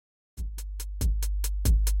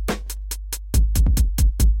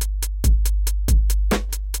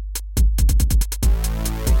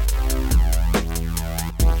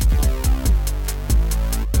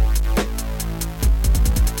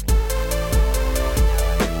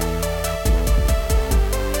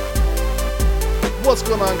What's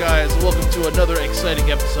going on, guys? Welcome to another exciting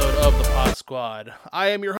episode of the Pod Squad. I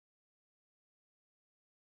am your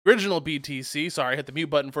original BTC. Sorry, I hit the mute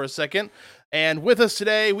button for a second. And with us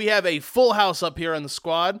today, we have a full house up here in the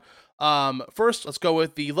squad. First, let's go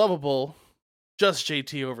with the lovable Just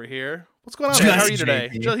JT over here. What's going on, man? How are you today?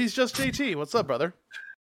 He's Just JT. What's up, brother?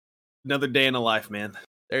 Another day in the life, man.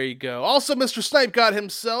 There you go. Also, Mr. Snipe God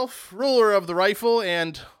himself, ruler of the rifle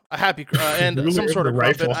and a happy and some sort of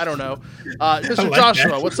rifle. I don't know. Mr. Like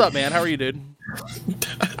Joshua, what's up, man? How are you, dude?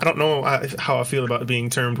 I don't know how I feel about being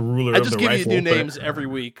termed ruler of the rifle. I just give you new names every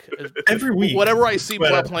week. Every week. Whatever I see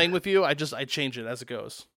while playing with you, I change it as it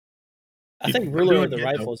goes. I think ruler of the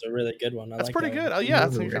rifle is a really good one. That's like pretty good. Oh, yeah,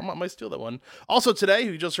 I might steal that one. Also today,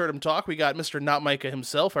 you just heard him talk, we got Mr. Not Micah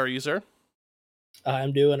himself. How are you, sir?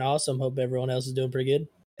 I'm doing awesome. Hope everyone else is doing pretty good.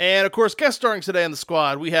 And, of course, guest starring today on the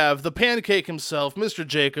squad, we have the pancake himself, Mr.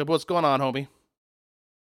 Jacob. What's going on, homie?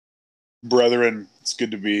 Brethren, it's good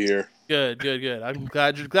to be here. Good. I'm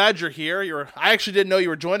glad you're here. I actually didn't know you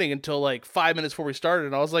were joining until like 5 minutes before we started,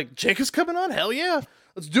 and I was like, Jacob's coming on? Hell yeah.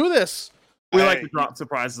 Let's do this. We like to drop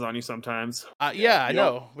surprises on you sometimes. Yeah, I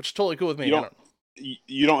know, which is totally cool with me.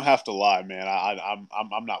 You don't have to lie, man.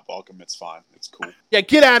 I'm not welcome. It's fine. It's cool. Yeah,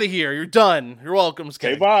 get out of here. You're done. You're welcome.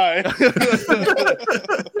 Okay, bye.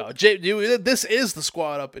 No, dude, this is the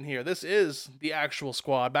squad up in here. This is the actual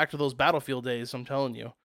squad. Back to those Battlefield days, I'm telling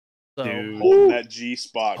you. So, dude, holding that G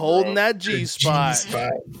spot. Holding that G spot.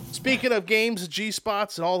 Speaking of games, G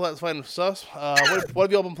spots, and all that fun stuff, what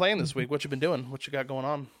have y'all been playing this week? What you been doing? What you got going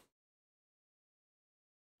on?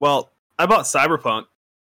 Well, I bought Cyberpunk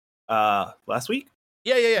last week.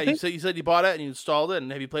 Yeah. You said you bought it and you installed it,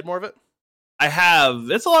 and have you played more of it? I have.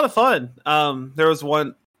 It's a lot of fun. There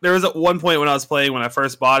was at one point when I was playing when I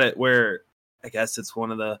first bought it where I guess it's one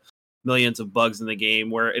of the millions of bugs in the game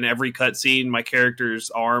where in every cutscene my character's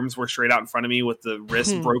arms were straight out in front of me with the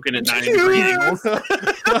wrist broken at 90-degree angles.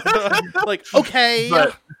 Like, okay.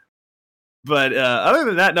 But other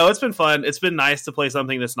than that, no, it's been fun. It's been nice to play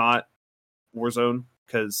something that's not Warzone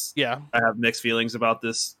because I have mixed feelings about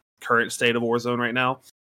this current state of Warzone right now.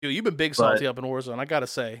 Dude, you've been big salty up in Warzone, I gotta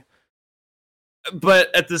say.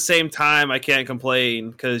 But at the same time, I can't complain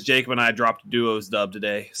because Jacob and I dropped duos dub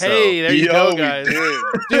today. So. Hey, there you go, guys.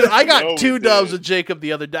 Dude, I got 2 dubs with Jacob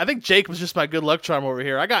the other day. I think Jacob was just my good luck charm over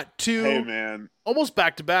here. I got 2 hey, man. Almost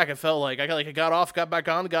back to back. I felt like I got off, got back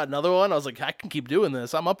on, got another one. I was like, I can keep doing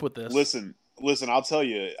this. I'm up with this. Listen, I'll tell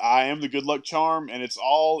you, I am the good luck charm, and it's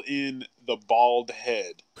all in the bald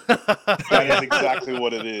head. That is exactly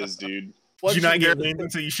what it is, dude. Did you not get wind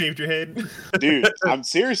until you shaved your head? Dude, I'm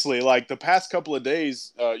seriously, like, the past couple of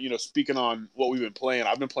days, speaking on what we've been playing,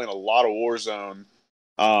 I've been playing a lot of Warzone,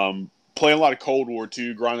 playing a lot of Cold War,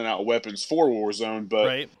 too, grinding out weapons for Warzone,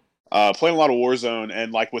 but playing a lot of Warzone,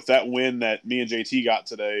 and, like, with that win that me and JT got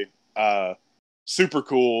today, super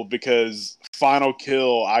cool, because final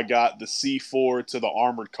kill, I got the C4 to the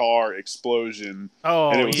armored car explosion. Oh,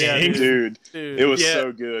 and it was, dude, it was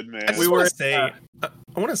so good, man.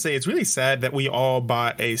 I want to say it's really sad that we all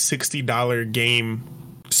bought a $60 game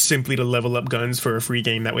simply to level up guns for a free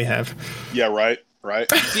game that we have. Yeah, right.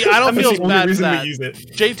 See, I don't feel as bad for that. Use it.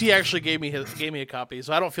 JT actually gave me a copy,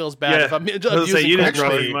 so I don't feel as bad if I'm using you didn't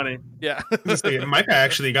actually, money. Yeah. Micah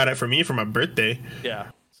actually got it for me for my birthday.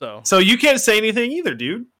 Yeah. So you can't say anything either,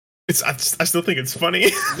 dude. I still think it's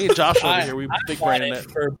funny. Me and Josh over here, we big brain in it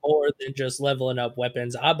for more than just leveling up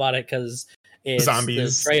weapons. I bought it because it's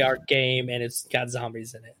zombies. the Treyarch game and it's got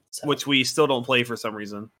zombies in it, so. Which we still don't play for some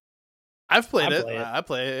reason. I've played it. I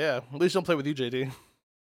play it. Yeah, at least don't play with you, JD.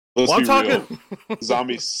 I'm talking.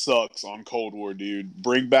 Zombies sucks on Cold War, dude.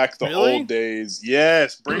 Bring back the old days.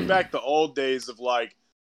 Yes, bring back the old days of like.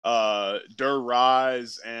 Der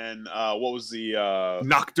Rise and what was the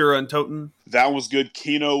Noctur and Toten? That was good.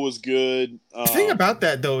 Kino was good. The thing about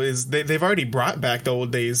that though is they've already brought back the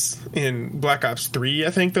old days in Black Ops 3. I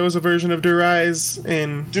think there was a version of Der Rise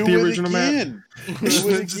in the original map.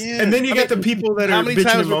 And then you get the people that are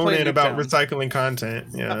bitching and moaning about recycling content.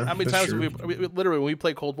 Yeah, how many times we literally when we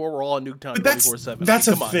play Cold War, we're all on Nuketown 24/7. That's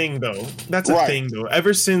a thing though. That's a thing though.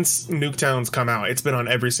 Ever since Nuketown's come out, it's been on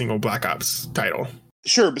every single Black Ops title.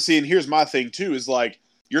 Sure, but see, and here's my thing too, is like,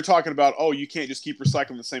 you're talking about, you can't just keep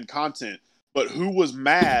recycling the same content, but who was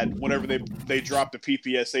mad whenever they dropped the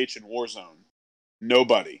PPSH in Warzone?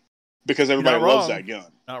 Nobody. Because everybody loves that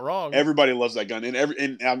gun. Not wrong. Everybody loves that gun.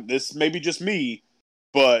 And this may be just me,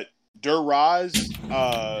 but Der Rise,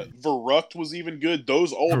 Verrucht was even good.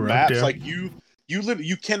 Those old maps, like, you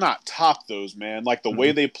cannot top those, man. Like, the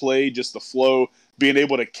way they play, just the flow, being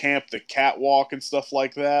able to camp the catwalk and stuff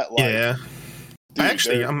like that. Like, yeah.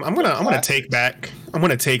 Dude, I'm gonna take back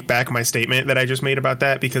gonna take back my statement that I just made about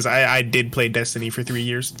that, because I did play Destiny for 3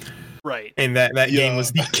 years. Right. And that game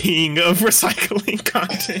was the king of recycling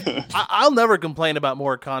content. I'll never complain about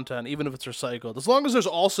more content, even if it's recycled. As long as there's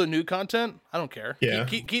also new content, I don't care. Yeah.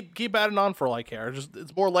 Keep adding on for all I care. Just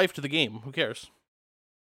it's more life to the game. Who cares?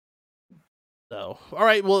 So, all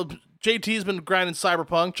right. Well, JT's been grinding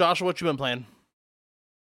Cyberpunk. Joshua, what you been playing?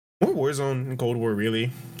 Warzone and Cold War, really.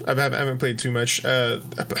 I haven't played too much. Me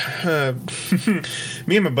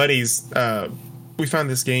and my buddies, we found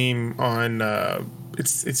this game on.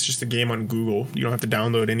 It's just a game on Google. You don't have to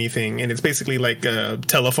download anything, and it's basically like a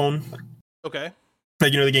telephone. Okay.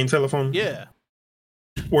 Like, you know the game Telephone? Yeah.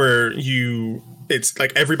 Where it's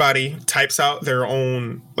like everybody types out their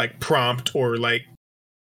own like prompt, or like,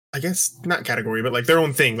 I guess not category, but like their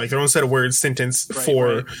own thing, like their own set of words, sentence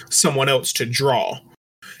for someone else to draw.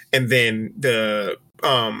 And then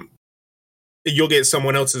you'll get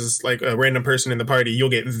someone else's, like a random person in the party, you'll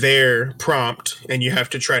get their prompt, and you have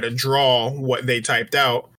to try to draw what they typed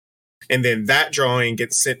out. And then that drawing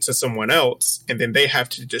gets sent to someone else, and then they have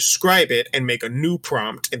to describe it and make a new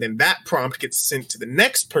prompt. And then that prompt gets sent to the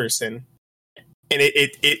next person. And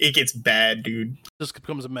it gets bad, dude. This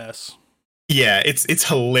becomes a mess. Yeah, it's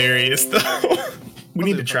hilarious though. We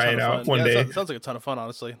need to try it out one day. Sounds like a ton of fun,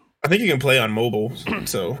 honestly. I think you can play on mobile.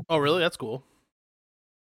 So. Oh, really? That's cool.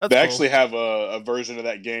 They actually have a version of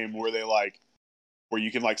that game where where you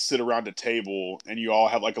can like sit around a table and you all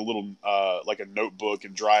have like a little like a notebook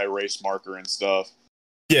and dry erase marker and stuff.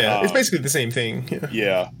 Yeah, it's basically the same thing.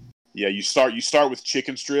 Yeah. You start with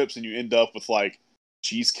chicken strips and you end up with like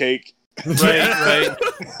cheesecake. Right.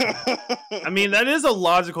 I mean, that is a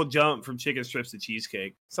logical jump from chicken strips to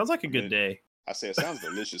cheesecake. Sounds like a good day. I say it sounds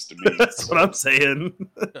delicious to me. That's what I'm saying.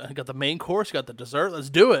 You got the main course, you got the dessert. Let's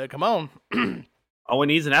do it. Come on. All we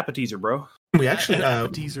need is an appetizer, bro. We actually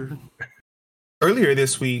appetizer. Earlier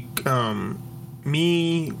this week,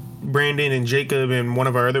 me, Brandon, and Jacob, and one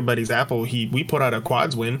of our other buddies, Apple, we put out a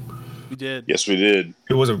quads win. We did. Yes, we did.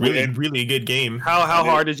 It was a really good game. How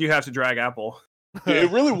hard did you have to drag Apple?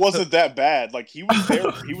 It really wasn't that bad. Like he was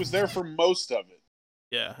there. He was there for most of it.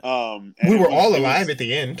 Yeah. We were all alive at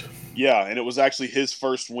the end. Yeah, and it was actually his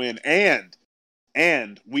first win, and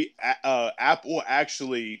we Apple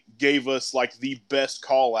actually gave us like the best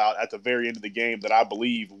call out at the very end of the game that I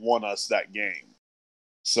believe won us that game.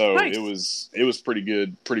 So nice. it was pretty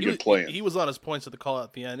good playing. He was on his points at the call out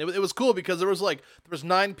at the end. It was cool because there was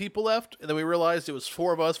 9 people left, and then we realized it was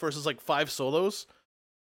 4 of us versus like 5 solos.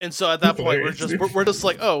 And so at that point, we're just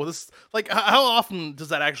like, oh, this, like, how often does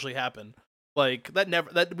that actually happen? Like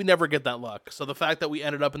we never get that luck. So the fact that we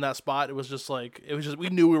ended up in that spot, it was just we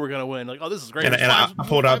knew we were gonna win. Like, oh, this is great. And I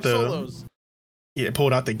pulled out solos.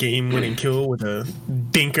 Pulled out the game-winning kill with a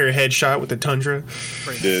dinker headshot with the Tundra.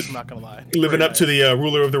 Nice, I'm not gonna lie. Living up to the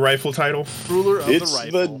ruler of the rifle title. Ruler of the rifle.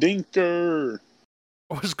 It's the dinker.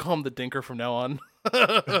 I'll just call him the dinker from now on.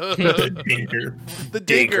 The dinker. The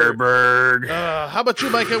dinker. Dinkerberg. How about you,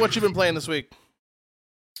 Micah? What you been playing this week?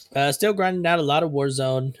 Still grinding out a lot of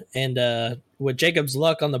Warzone, and with Jacob's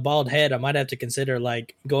luck on the bald head, I might have to consider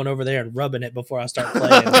like going over there and rubbing it before I start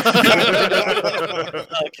playing.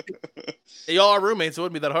 Hey, y'all are roommates. It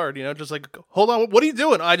wouldn't be that hard, you know. Just like, hold on, what are you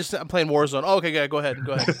doing? I'm playing Warzone. Oh, okay, go ahead.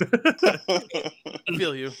 I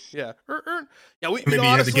feel you. Yeah, yeah. Maybe you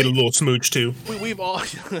have to get a little smooch too. We've all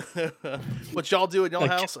what y'all do in y'all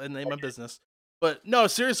house, and ain't my business. But no,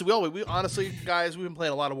 seriously, we honestly, guys, we've been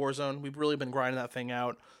playing a lot of Warzone. We've really been grinding that thing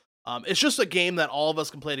out. It's just a game that all of us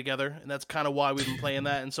can play together, and that's kind of why we've been playing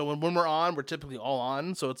that. And so when we're on, we're typically all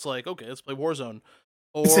on. So it's like, okay, let's play Warzone.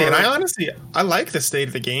 And I like the state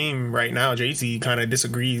of the game right now. JC kind of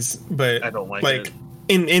disagrees, but I don't like it.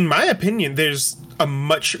 In my opinion, there's a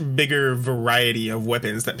much bigger variety of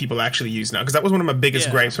weapons that people actually use now. Because that was one of my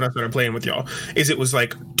biggest gripes when I started playing with y'all. Is it was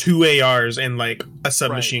like 2 ARs and like a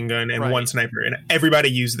submachine gun and 1 sniper, and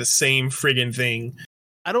everybody used the same friggin' thing.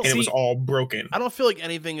 It was all broken. I don't feel like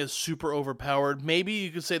anything is super overpowered. Maybe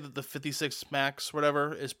you could say that the 56 max,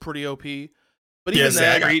 whatever, is pretty OP. But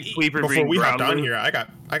even before we hopped on here, I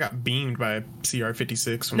got beamed by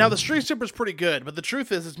CR56. Now the Street Sweeper's pretty good, but the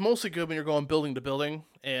truth is, it's mostly good when you're going building to building.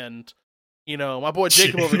 And you know, my boy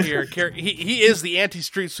Jacob over here, he is the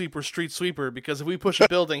anti-Street Sweeper, because if we push a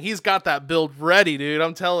building, he's got that build ready, dude.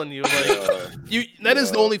 I'm telling you, that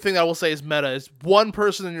is the only thing that I will say is meta. Is one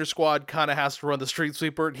person in your squad kind of has to run the Street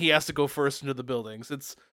Sweeper, and he has to go first into the buildings.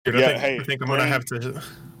 It's I think I'm gonna have to.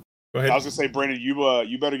 Go ahead. I was gonna say, Brandon,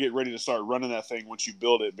 you better get ready to start running that thing once you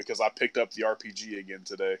build it, because I picked up the RPG again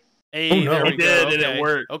today. Hey, there we go. It didn't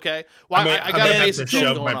work. Okay, well, I got a basic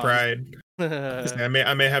shove my pride. I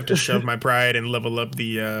may have to shove my pride and level up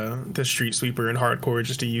the street sweeper in hardcore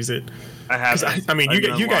just to use it. I mean,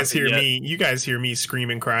 you guys hear me scream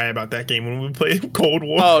and cry about that game when we play Cold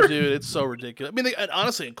War. Oh, dude, it's so ridiculous. I mean,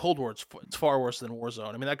 honestly, in Cold War, it's far worse than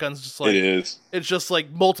Warzone. I mean, that gun's just like it is. It's just like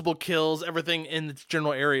multiple kills. Everything in its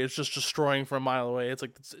general area is just destroying from a mile away. It's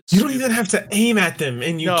like it's you don't even have to aim at them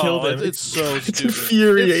and you kill them. It's so it's stupid.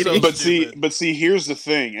 Infuriating. But see, here's the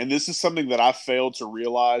thing, and this is something that I failed to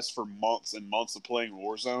realize for months and months of playing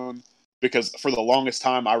Warzone, because for the longest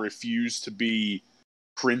time I refused to be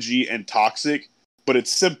cringy and toxic. But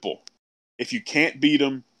it's simple. If you can't beat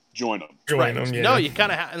them, join them. Right. Yeah. No, you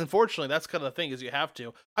kind of have. And unfortunately, that's kind of the thing, is you have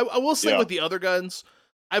to. I will say with the other guns,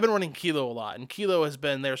 I've been running Kilo a lot, and Kilo has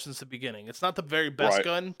been there since the beginning. It's not the very best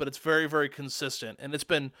gun, but it's very, very consistent. And it's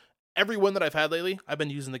been every win that I've had lately, I've been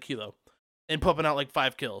using the Kilo and pumping out like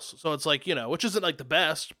 5 kills. So it's like, which isn't like the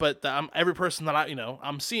best, but every person that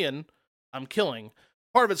I'm seeing, I'm killing.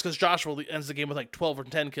 Part of it's because Joshua ends the game with like 12 or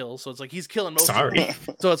 10 kills, so it's like he's killing most of them.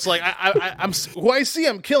 So it's like I'm who I see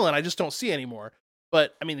I'm killing, I just don't see anymore.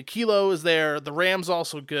 But I mean, the Kilo is there. The Ram's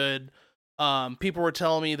also good. People were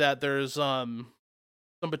telling me that there's some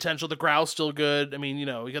potential. The Grau's still good. I mean, you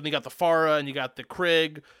got the Farah and you got the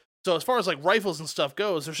Krig. So as far as like rifles and stuff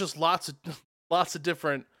goes, there's just lots of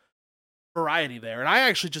different variety there. And I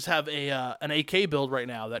actually just have an AK build right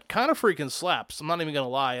now that kind of freaking slaps. I'm not even gonna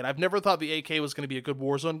lie. And I've never thought the AK was gonna be a good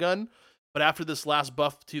Warzone gun, but after this last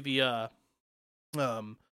buff to the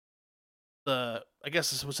I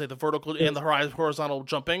guess this would say the vertical and the horizontal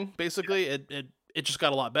jumping, basically it just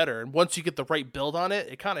got a lot better. And once you get the right build on it,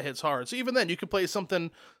 it kind of hits hard. So even then, you can play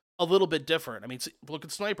something a little bit different. I mean, look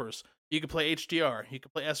at snipers. You can play HDR. You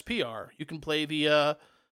can play SPR. You can play the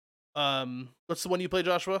what's the one you play,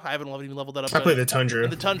 Joshua? I haven't even leveled that up. I play the Tundra.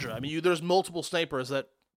 The Tundra. I mean, there's multiple snipers that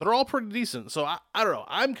are all pretty decent. So I don't know.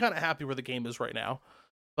 I'm kind of happy where the game is right now,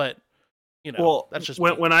 but that's just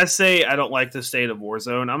when I say I don't like the state of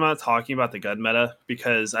Warzone, I'm not talking about the gun meta,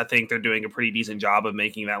 because I think they're doing a pretty decent job of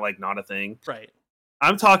making that like not a thing. Right.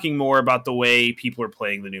 I'm talking more about the way people are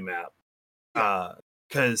playing the new map.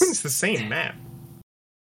 Because it's the same map.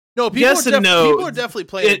 No, people are definitely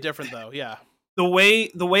playing it different though. Yeah. The way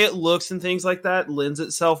it looks and things like that lends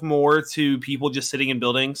itself more to people just sitting in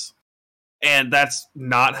buildings, and that's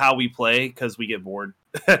not how we play, because we get bored.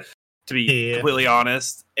 To be completely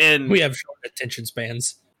honest, and we have short attention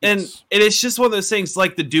spans, and it's just one of those things.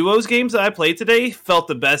 Like the duos games that I played today felt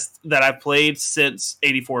the best that I've played since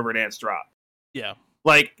 84 Verdansk drop. Yeah,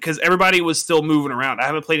 like because everybody was still moving around. I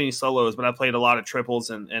haven't played any solos, but I played a lot of triples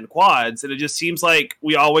and quads, and it just seems like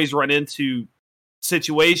we always run into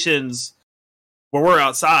situations where we're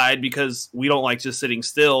outside because we don't like just sitting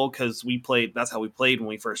still, because that's how we played when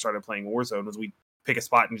we first started playing Warzone, was we pick a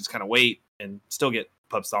spot and just kind of wait and still get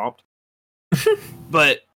pub stomped.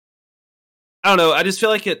 But I don't know, I just feel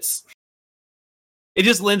like it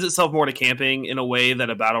just lends itself more to camping in a way that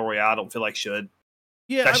a battle royale I don't feel like should.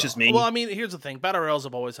 Yeah, that's just me. Well, I mean, here's the thing: battle royales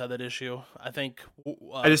have always had that issue. I think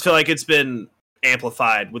I just feel like it's been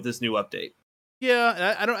amplified with this new update.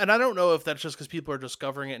 Yeah, and I don't know if that's just because people are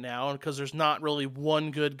discovering it now, and because there's not really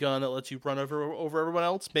one good gun that lets you run over everyone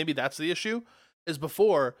else. Maybe that's the issue. Is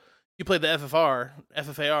before you played the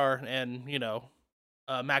FFAR,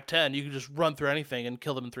 and Mac 10, you can just run through anything and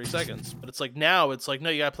kill them in 3 seconds. But it's like now, no,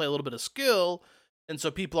 you gotta play a little bit of skill, and so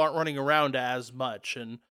people aren't running around as much.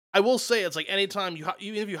 And I will say, it's like anytime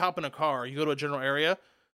even if you hop in a car, you go to a general area,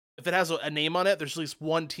 if it has a name on it, there's at least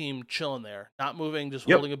one team chilling there, not moving, just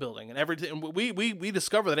holding a building. And everything we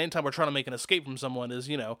discover that anytime we're trying to make an escape from someone is,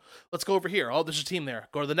 let's go over here. Oh, there's a team there.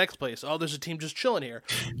 Go to the next place. Oh, there's a team just chilling here.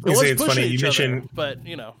 It's funny you mentioned, but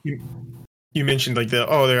you mentioned like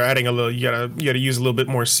they're adding a little. You gotta use a little bit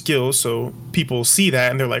more skill, so people see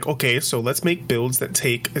that and they're like, okay, so let's make builds that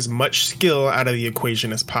take as much skill out of the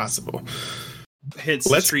equation as possible. Let's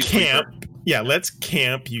camp. Sweeper. Yeah, let's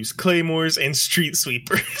camp, use claymores and street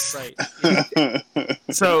sweepers. Right.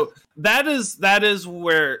 So that is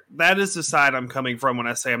the side I'm coming from when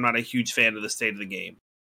I say I'm not a huge fan of the state of the game.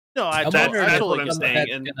 No, that's what I'm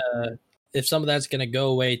saying. If some of that's going to go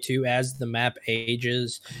away too as the map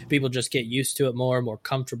ages, people just get used to it more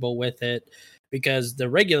comfortable with it, because the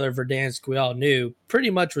regular Verdansk we all knew pretty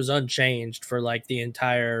much was unchanged for like the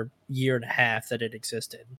entire year and a half that it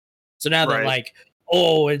existed. So now they're like,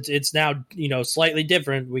 oh, it's now, slightly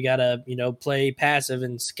different. We got to, play passive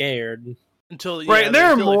and scared. And there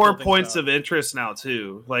are more points of interest now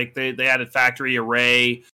too. Like they added factory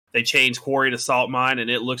array. They changed quarry to salt mine, and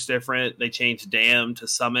it looks different. They changed dam to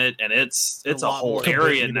summit, and it's a whole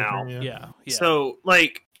area now. Yeah. So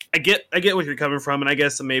like, I get what you're coming from, and I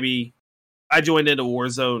guess maybe I joined into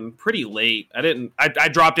Warzone pretty late. I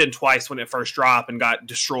dropped in twice when it first dropped and got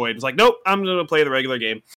destroyed. It's like, nope, I'm gonna play the regular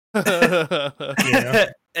game. Yeah.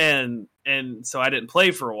 and so I didn't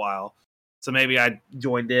play for a while. So maybe I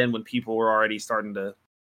joined in when people were already starting to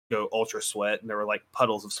go ultra sweat, and there were like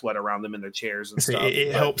puddles of sweat around them in their chairs and stuff.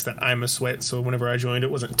 It helps that I'm a sweat, so whenever I joined,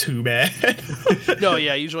 it wasn't too bad. No,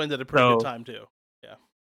 yeah, you joined at a pretty good time too. Yeah,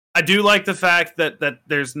 I do like the fact that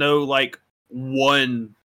there's no like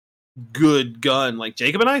one good gun. Like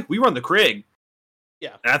Jacob and I, we run the Krig.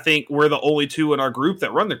 Yeah, and I think we're the only two in our group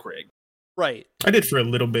that run the Krig. Right. I did for a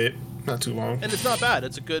little bit, not too long. And it's not bad.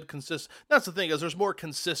 It's a good consistent. That's the thing, is there's more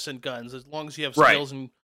consistent guns. As long as you have skills and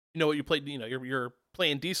you know what you play, you know, you're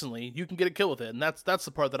playing decently, you can get a kill with it. And that's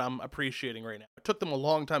the part that I'm appreciating right now. It took them a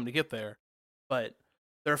long time to get there, but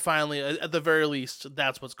they're finally, at the very least,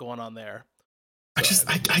 that's what's going on there. So.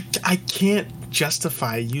 I can't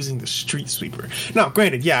justify using the street sweeper. Now,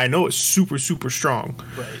 granted, yeah, I know it's super, super strong.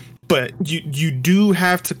 Right. But you do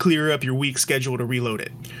have to clear up your week schedule to reload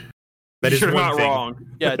it. That is You're one not thing. wrong.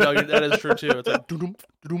 Yeah, no, that is true too. It's like doo-dum,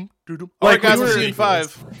 doo-dum, doo-dum. All right, guys, we'll see you in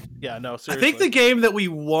 5. Yeah, no, seriously. I think the game that we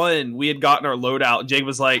won, we had gotten our loadout. Jake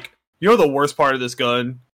was like, "You know, the worst part of this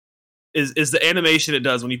gun is the animation it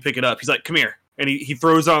does when you pick it up." He's like, "Come here," and he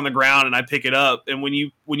throws it on the ground, and I pick it up. And when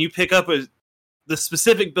you pick up the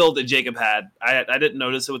specific build that Jacob had, I didn't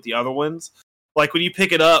notice it with the other ones. Like when you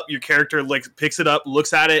pick it up, your character like picks it up,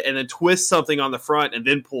 looks at it, and then twists something on the front, and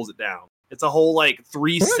then pulls it down. It's a whole like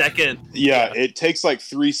 3 second. Yeah, it takes like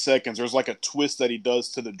 3 seconds. There's like a twist that he does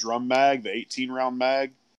to the drum mag, the 18 round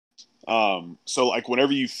mag. So like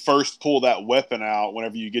whenever you first pull that weapon out,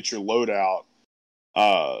 whenever you get your loadout,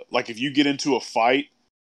 like if you get into a fight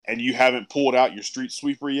and you haven't pulled out your street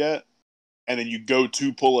sweeper yet, and then you go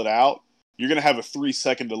to pull it out, you're gonna have a 3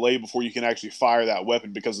 second delay before you can actually fire that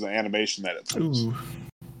weapon because of the animation that it puts. Ooh.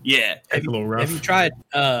 Yeah, That's a little rough. Have you tried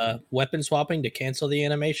weapon swapping to cancel the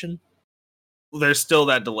animation? there's still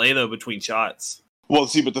that delay though between shots. Well,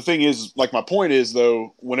 see, but the thing is, like, my point is,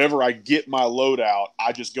 though, whenever I get my loadout,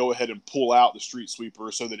 I just go ahead and pull out the street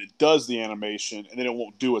sweeper so that it does the animation, and then it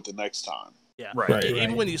won't do it the next time. Yeah, Right.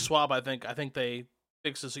 Even when you swap, I think they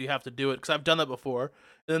fix it so you have to do it, because I've done that before.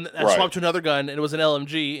 And then I Right. swapped to another gun, and it was an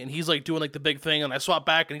LMG, and he's like doing like the big thing, and I swap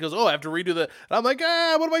back, and he goes, "Oh, I have to redo that." And I'm like,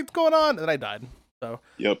 what am I going on? And then I died. So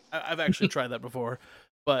Yep. I've actually tried that before,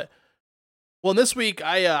 but well, this week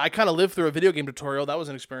I kind of lived through a video game tutorial. That was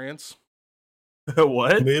an experience.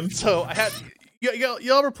 What? So I had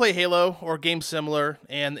you ever play Halo or games similar,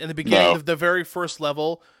 and in the beginning No. of the very first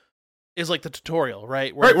level is like the tutorial,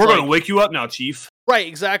 right? Where Right, it's we're like, going to wake you up now, Chief. right,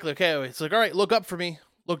 exactly. Okay, it's like, all right, look up for me,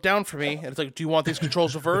 look down for me, and it's like, do you want these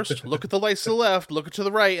controls reversed? Look at the lights to the left, look to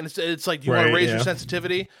the right, and it's like, do you want to Right, raise your yeah.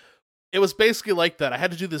 sensitivity? It was basically like that. I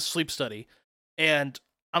had to do this sleep study, and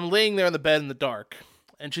I'm laying there in the bed in the dark,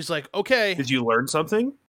 and she's like, okay, Did you learn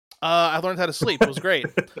something? I learned how to sleep. It was great.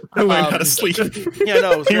 I learned how to sleep. Yeah,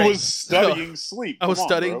 no, it was He great. was studying sleep. I was Come on,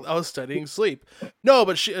 studying. bro. I was studying sleep. No,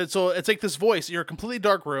 but so it's like this voice. You're a completely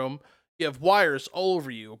dark room. You have wires all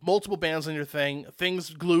over you, multiple bands on your thing,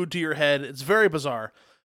 things glued to your head. It's very bizarre,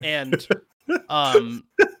 and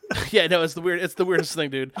yeah, no, it's the weirdest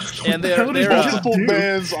thing, dude. And they're multiple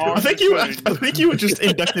bands on. I think you were just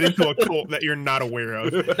inducted into a cult that you're not aware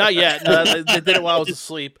of. not yet. No, they did it while I was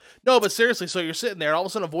asleep. No, but seriously, so you're sitting there, and all of a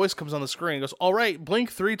sudden a voice comes on the screen. It goes, "All right,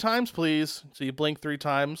 blink 3 times, please." So you blink 3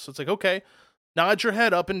 times. So it's like, okay, nod your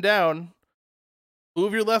head up and down.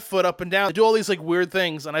 Move your left foot up and down. Do all these like weird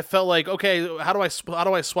things, and I felt like, okay, how do I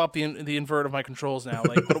swap the invert of my controls now?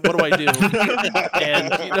 Like, what do I do?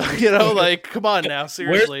 And you know, like, come on now,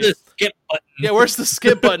 seriously. Where's the skip button? Yeah, where's the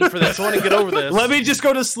skip button for this? I want to get over this. Let me just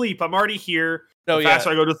go to sleep. I'm already here. No, The yeah, faster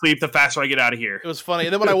I go to sleep, the faster I get out of here. it was funny.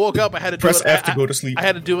 And then when I woke up, I had to Press do it. F to go to sleep. I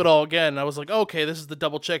had to do it all again. I was like, okay, this is the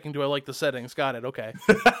double checking. Do I like the settings? Got it. Okay.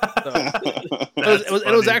 So,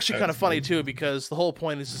 it was actually kind of funny too, because the whole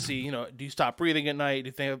point is to see, you know, do you stop breathing at night? Do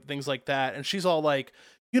you think things like that? And she's all like,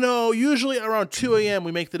 you know, usually around 2 a.m.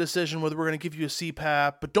 we make the decision whether we're going to give you a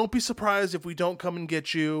CPAP, but don't be surprised if we don't come and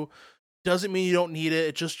get you. Doesn't mean you don't need it.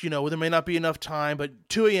 It just, you know, there may not be enough time, but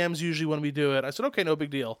 2 a.m. is usually when we do it. I said, okay, no big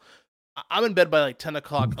deal. I'm in bed by like 10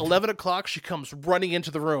 o'clock. 11 o'clock, she comes running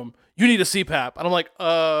into the room. You need a CPAP. And I'm like,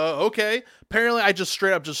 okay. Apparently, I just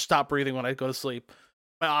straight up just stop breathing when I go to sleep.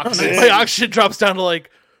 My oxygen drops down to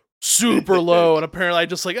like super low. And apparently,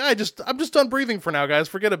 I'm just done breathing for now, guys.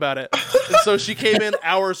 Forget about it. And so she came in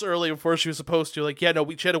hours early before she was supposed to. Like, yeah, no,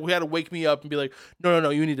 we had to wake me up and be like, no,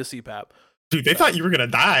 you need a CPAP. Dude, they thought you were gonna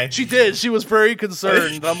die. She did. She was very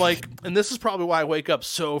concerned. I'm like, and this is probably why I wake up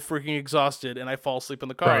so freaking exhausted and I fall asleep in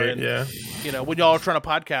the car. Right, and, yeah. You know, when y'all are trying to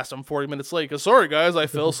podcast, I'm 40 minutes late. Because sorry, guys, I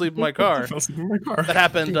fell asleep in my car. That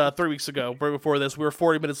happened 3 weeks ago. Right before this, we were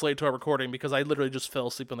 40 minutes late to our recording because I literally just fell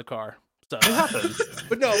asleep in the car. So it happens.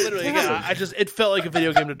 But no, literally, yeah, it felt like a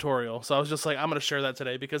video game tutorial. So I was just like, I'm gonna share that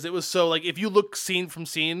today because it was so like, if you look scene from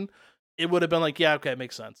scene, it would have been like, yeah, okay, it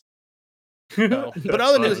makes sense. So, but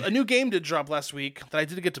other news, a new game did drop last week that I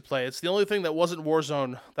did get to play. It's the only thing that wasn't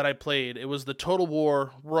Warzone that I played. It was the Total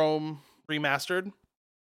War Rome remastered,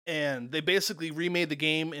 and they basically remade the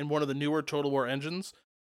game in one of the newer Total War engines.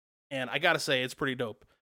 And I gotta say, it's pretty dope.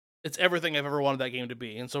 It's everything I've ever wanted that game to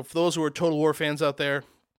be. And so for those who are Total War fans out there,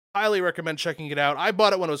 highly recommend checking it out. I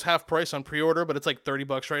bought it when it was half price on pre-order, but it's like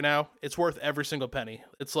 $30 right now. It's worth every single penny.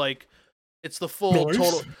 It's the full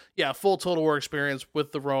Total War experience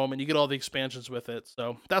with the Rome, and you get all the expansions with it.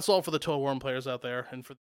 So that's all for the Total War players out there, and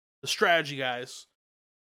for the strategy guys.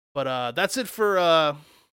 But that's it for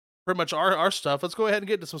pretty much our stuff. Let's go ahead and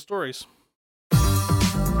get into some stories.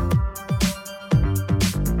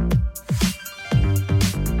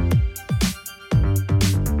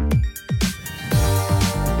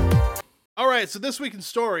 All right, so this week in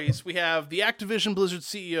stories, we have the Activision Blizzard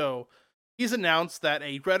CEO. He's announced that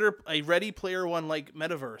a Ready Player One like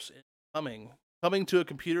metaverse is coming to a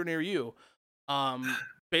computer near you.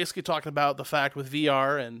 Basically talking about the fact with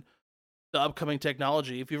VR and the upcoming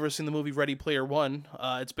technology. If you've ever seen the movie Ready Player One,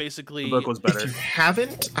 it's basically the book was better. If you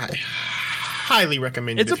haven't, I highly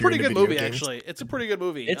recommend it. It's a pretty good movie, actually. It's a pretty good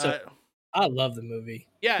movie. I love the movie.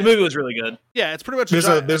 Yeah, the movie was really good. Yeah, it's pretty much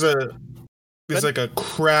there's like a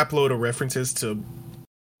crap load of references to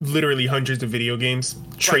literally hundreds of video games.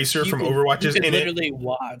 Tracer from Overwatch is in it. You can literally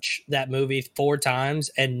watch that movie 4 times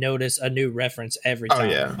and notice a new reference every time. Oh,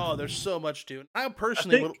 yeah. Oh, there's so much, dude. I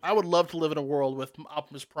personally would love to live in a world with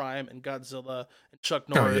Optimus Prime and Godzilla and Chuck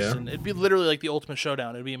Norris, and it'd be literally like the ultimate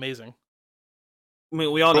showdown. It'd be amazing. I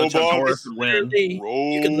mean, we all know Chuck Norris would win.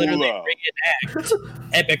 You could literally reenact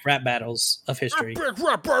epic rap battles of history. Epic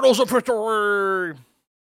rap battles of history!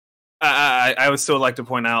 I would still like to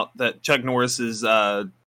point out that Chuck Norris's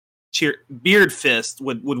beard fist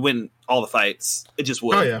would win all the fights. It just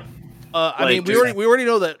would. Oh yeah. I mean, we already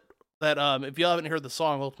know that if you haven't heard the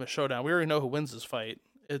song Ultimate Showdown, we already know who wins this fight.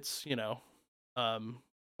 It's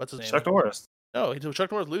what's his name? Chuck Norris. No,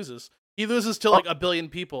 Chuck Norris loses. He loses to like a billion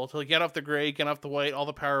people, to get off the gray, get off the white, all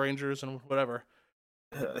the Power Rangers and whatever.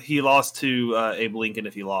 He lost to Abe Lincoln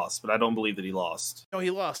if he lost, but I don't believe that he lost. No, he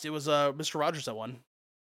lost. It was Mr. Rogers that won.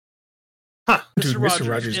 Huh. Dude, Mr.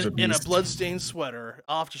 Rogers in a bloodstained sweater.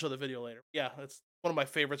 I'll have to show the video later. Yeah, that's one of my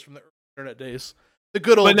favorites from the internet days. The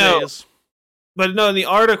good old days. But no, in the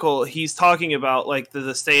article, he's talking about like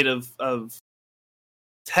the state of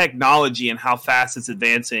technology and how fast it's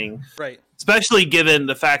advancing. Right. Especially given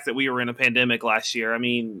the fact that we were in a pandemic last year. I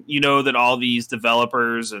mean, you know that all these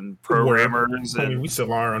developers and programmers... I mean, we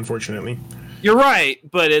still are, unfortunately. You're right,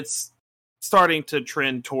 but it's starting to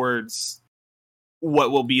trend towards what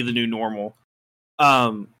will be the new normal.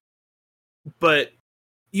 But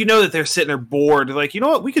you know that they're sitting there bored. They're like, you know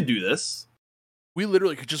what? We could do this. We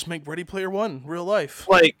literally could just make Ready Player One real life.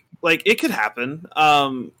 Like it could happen.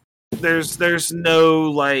 There's no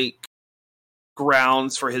like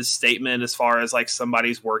grounds for his statement as far as like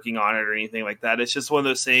somebody's working on it or anything like that. It's just one of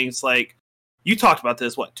those things like you talked about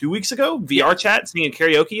this 2 weeks ago, VR chat, singing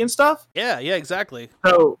karaoke and stuff. Yeah, exactly.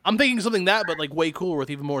 So I'm thinking something but like way cooler with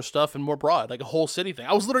even more stuff and more broad, like a whole city thing.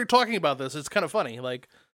 I was literally talking about this. It's kind of funny. Like,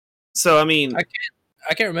 so I mean,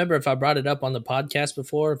 I can't remember if I brought it up on the podcast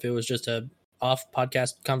before, if it was just a off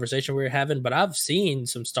podcast conversation we were having, but I've seen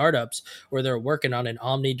some startups where they're working on an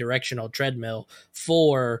omnidirectional treadmill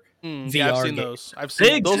for VR. Yeah, I've seen those. I've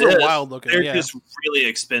seen those are wild looking. They're just really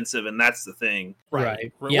expensive, and that's the thing.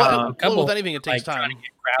 Right. Yeah, a couple with anything it takes time. Trying to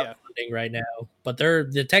get crowdfunding right now, but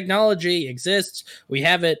the technology exists. We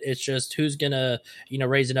have it. It's just who's gonna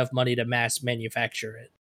raise enough money to mass manufacture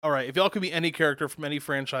it. All right. If y'all could be any character from any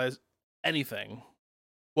franchise, anything,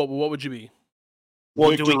 what would you be?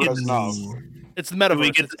 Well, do we get it's the metaverse. Do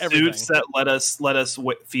we get the suits that let us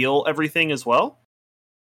feel everything as well?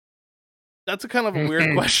 That's a kind of a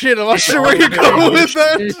weird question. I'm not sure where you're going with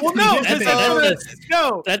that. Well,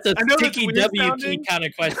 no, that's a sticky WP kind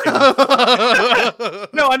of question.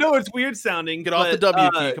 No, I know it's weird sounding. Get off the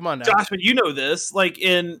WP. Come on now, Josh. But you know this, like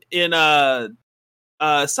in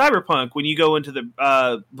Cyberpunk, when you go into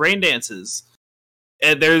the brain dances.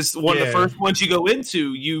 And there's one of the first ones you go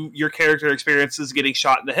into, your character experiences getting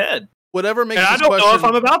shot in the head. whatever makes. And I this don't question, know if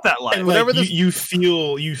I'm about that life. And Whatever like, you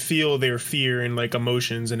feel their fear and like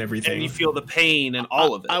emotions and everything. And you feel the pain and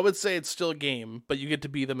all of it. I would say it's still a game, but you get to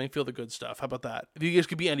be them and feel the good stuff. How about that? If you guys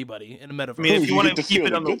could be anybody in a metaverse. I mean, if you want to keep feel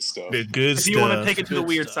it on the good stuff, The good if stuff. you want to take it to the Good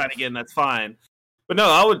weird stuff. side again, that's fine. But no,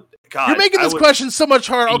 I would. God, You're making this question so much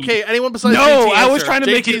harder. Okay, anyone besides No, JT I was answer. trying to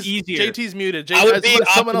make it JT's easier. JT's muted. I would be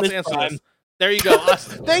Someone else Optimus answer Prime. this. There you go.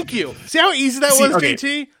 Thank you. See how easy that See, was, okay.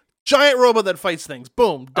 JT? Giant robot that fights things.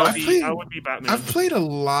 Boom. Done. I would be Batman. I've played a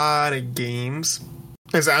lot of games.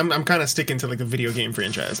 Because I'm kind of sticking to like the video game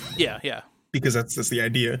franchise. Yeah. Because that's the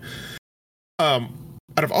idea.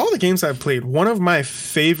 Out of all the games I've played, one of my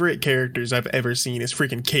favorite characters I've ever seen is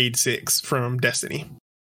freaking Cade 6 from Destiny.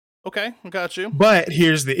 Okay, I got you. But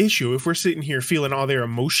here's the issue. If we're sitting here feeling all their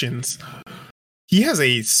emotions, he has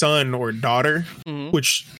a son or daughter, Mhm.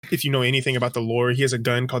 which, if you know anything about the lore, he has a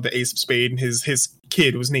gun called the Ace of Spade, and his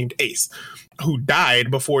kid was named Ace, who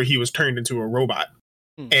died before he was turned into a robot.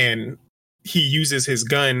 And he uses his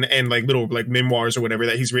gun and like little like memoirs or whatever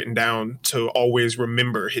that he's written down to always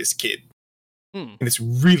remember his kid. And it's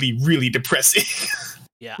really, really depressing.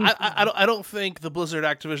 Yeah, I don't think the Blizzard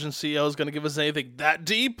Activision CEO is going to give us anything that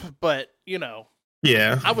deep, but, you know.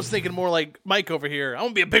 Yeah. I was thinking more like Mike over here. I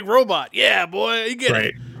want to be a big robot. Yeah, boy, you get Right.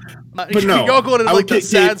 it. But no, y'all going into I like would the pick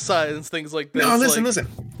sad Cade- side and things like this. No, listen.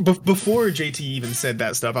 like, Before JT even said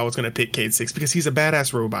that stuff, I was going to pick Cade 6 because he's a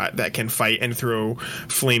badass robot that can fight and throw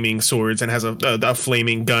flaming swords and has a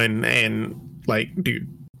flaming gun. And, like, dude,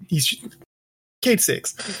 he's Cade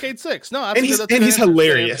 6. He's Cade 6. No, And absolutely. he's, that's a and good he's answer. Good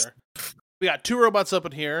hilarious. answer. We got 2 robots up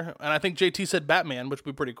in here, and I think JT said Batman, which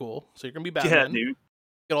would be pretty cool. So you're going to be yeah, Batman. dude.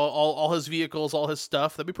 Get all his vehicles, all his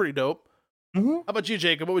stuff. That'd be pretty dope. Mm-hmm. How about you,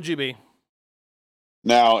 Jacob? What would you be?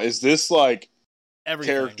 now is this like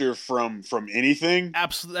Everything. character from anything?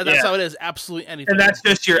 Absolutely. That's Yeah. how it is. Absolutely anything. And that's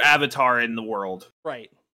just your avatar in the world. right.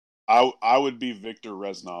 I would be Victor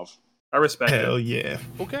Reznov. I respect Hell it. yeah.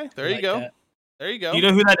 Okay, there you Like go. that. There you go. You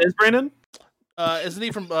know who that is, Brandon? Isn't he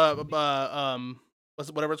from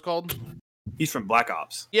whatever it's called? He's from Black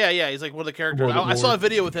Ops. Yeah, he's like one of the characters. World at I saw War. a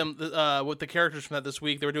video with him with the characters from that this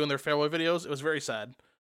week. They were doing their farewell videos. It was very sad.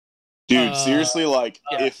 Dude, seriously, like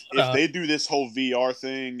yeah. if they do this whole VR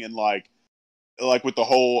thing and like with the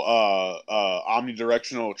whole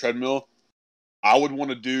omnidirectional treadmill, I would want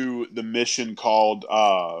to do the mission called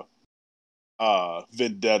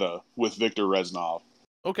Vendetta with Victor Reznov.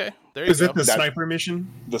 Okay, there you Is go. that the sniper mission?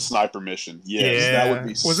 The sniper mission. Yes, that would be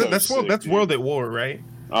Was so it? That's sick, that's dude. World at War, right?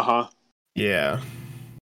 Uh-huh. Yeah.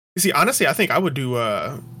 You see, honestly, I think I would do.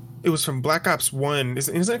 It was from Black Ops 1.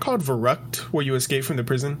 Isn't it called Verrucht, where you escape from the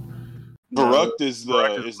prison? Verrucht is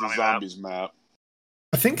Verrucht is the the zombies map.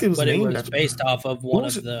 I think it was But it named was after. based off of one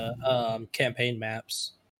was of the campaign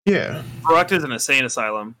maps. Yeah. Verrucht is an insane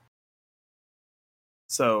asylum.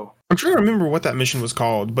 So I'm trying to remember what that mission was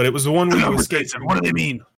called, but it was the one where you escaped. what do they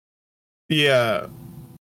mean? Yeah.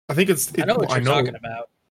 I think it's. I know what you're talking about.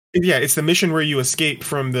 Yeah, it's the mission where you escape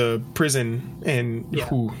from the prison and. Yeah.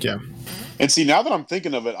 Yeah. And see, now that I'm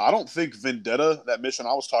thinking of it, I don't think Vendetta, that mission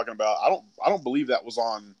I was talking about, I don't believe that was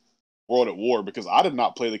on World at War because I did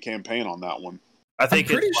not play the campaign on that one. I think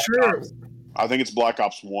I'm pretty it's Black sure. Ops. I think it's Black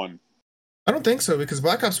Ops 1. I don't think so because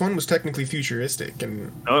Black Ops 1 was technically futuristic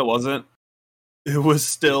and. No, it wasn't. It was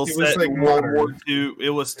still It was set like in World modern. War II. It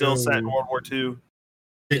was still set in Oh. World War II.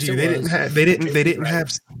 Yes, Dude, it they was.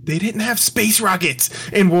 didn't have space rockets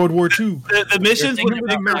in World War II. The missions Think with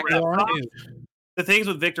about Victor Black Ops Reznov, 2. the things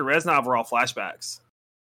with Victor Reznov were all flashbacks.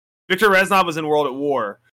 Victor Reznov was in World at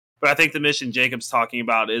War, but I think the mission Jacob's talking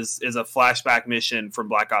about is a flashback mission from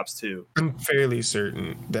Black Ops 2. I'm fairly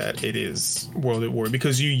certain that it is World at War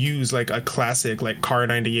because you use like a classic like Car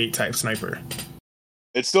 98 type sniper.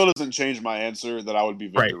 It still doesn't change my answer that I would be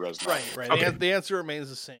Victor Reznov. Right. Okay. The answer remains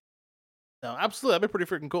the same. No, absolutely. That'd be pretty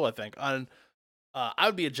freaking cool, I think. I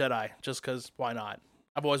would be a Jedi just because why not?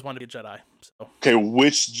 I've always wanted to be a Jedi. So Okay,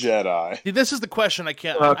 which Jedi? see, this is the question. I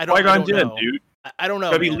can't. I don't Qui-Gon Jinn, know. dude. I don't know.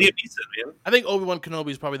 Gotta be man. Liam Neeson, man. I think Obi-Wan Kenobi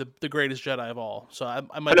is probably the greatest Jedi of all. So I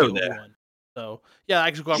might Hello be there. Obi-Wan. So yeah, I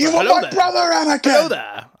actually go out You for were hello my there. brother, Hello Anakin!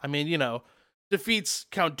 there. I mean, defeats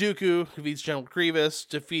Count Dooku, defeats General Grievous,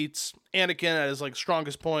 defeats Anakin at his like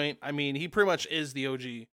strongest point. I mean, he pretty much is the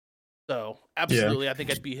OG. So absolutely, I think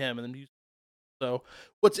I'd be him. And then so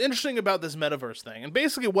what's interesting about this metaverse thing, and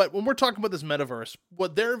basically when we're talking about this metaverse,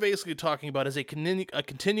 what they're basically talking about is a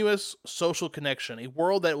continuous social connection, a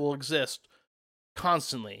world that will exist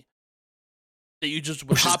constantly. That you just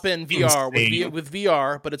would hop in VR with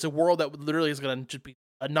VR, but it's a world that literally is going to just be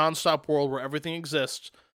a nonstop world where everything exists.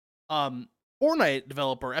 Fortnite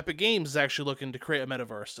developer Epic Games is actually looking to create a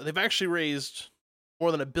metaverse. They've actually raised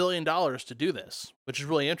more than $1 billion to do this, which is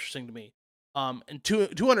really interesting to me. And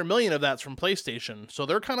 200 million of that's from PlayStation. So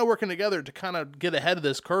they're kind of working together to kind of get ahead of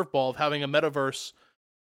this curveball of having a metaverse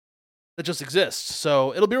that just exists.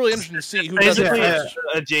 So it'll be really interesting to see who does it first.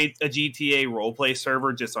 A GTA roleplay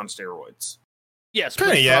server just on steroids. Yes, but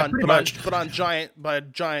on giant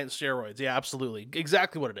steroids. Yeah, absolutely.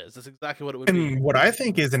 Exactly what it is. That's exactly what it would be. And what I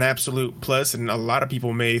think is an absolute plus, and a lot of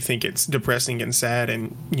people may think it's depressing and sad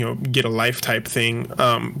and, get a life type thing.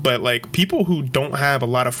 But like people who don't have a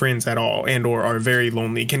lot of friends at all and or are very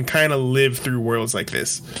lonely can kind of live through worlds like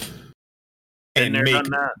this. And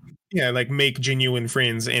make genuine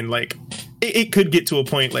friends, and like it could get to a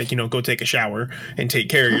point like go take a shower and take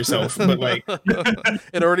care of yourself, but like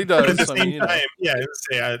it already does. At the same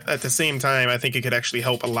time, at the same time, I think it could actually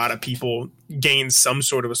help a lot of people gain some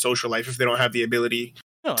sort of a social life if they don't have the ability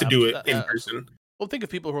to do it in person. Well, think of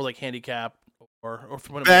people who are like handicapped or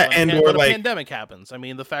when a pandemic happens. I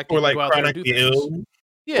mean, the fact that or like go out there and do chronically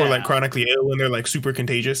ill, or like chronically ill and they're like super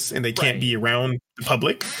contagious and they can't be around the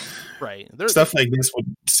public. Right. Stuff like this would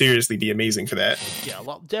seriously be amazing for that. Yeah,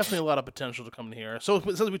 definitely a lot of potential to come here. So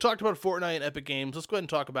since we talked about Fortnite and Epic Games, let's go ahead and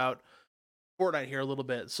talk about Fortnite here a little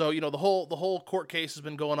bit. So, the whole court case has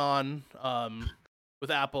been going on with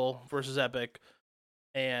Apple versus Epic,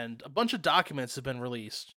 and a bunch of documents have been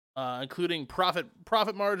released, including profit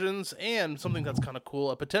margins and something that's kind of cool,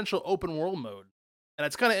 a potential open world mode. And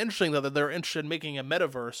it's kind of interesting that they're interested in making a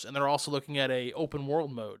metaverse, and they're also looking at a open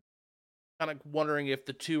world mode. Kind of wondering if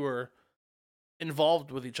the two are involved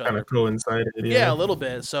with each other. Kind of coincided, yeah, a little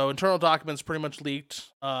bit. So internal documents pretty much leaked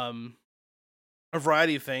a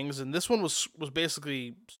variety of things, and this one was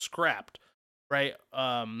basically scrapped, right?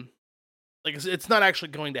 Like it's not actually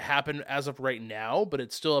going to happen as of right now, but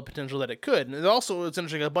it's still a potential that it could. And it's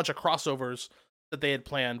interesting, a bunch of crossovers that they had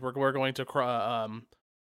planned we're going to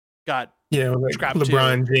got like scrapped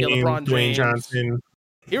LeBron too. James, LeBron Dwayne Johnson.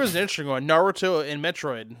 Here was an interesting one: Naruto and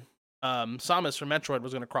Metroid. Samus from Metroid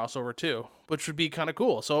was going to cross over too, which would be kind of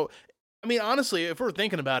cool. So, I mean, honestly, if we're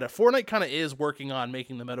thinking about it, Fortnite kind of is working on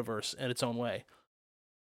making the metaverse in its own way.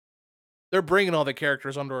 They're bringing all the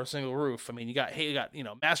characters under a single roof. I mean, you got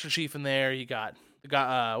Master Chief in there. You got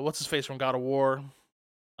what's his face from God of War,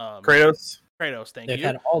 Kratos. Thank you. They've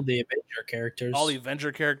had all the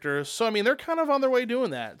Avenger characters. So, I mean, they're kind of on their way doing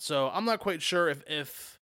that. So, I'm not quite sure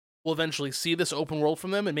if we'll eventually see this open world from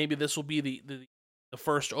them, and maybe this will be the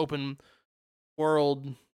first open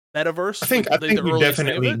world metaverse. I think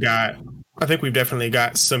we've definitely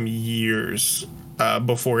got some years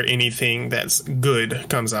before anything that's good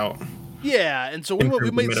comes out. Yeah, and so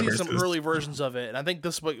we might see some early versions of it, and I think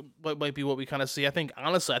this might be what we kind of see. I think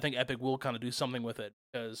Epic will kind of do something with it,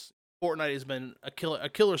 because Fortnite has been a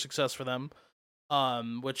killer success for them.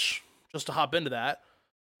 Which, just to hop into that,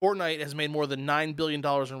 Fortnite has made more than $9 billion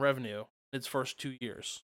in revenue in its first 2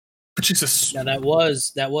 years. Jesus. Now that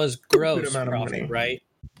was gross profit, right?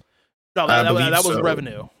 No, that was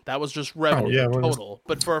revenue. That was just revenue total.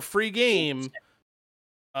 But for a free game,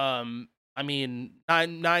 I mean,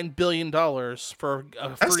 $9 billion for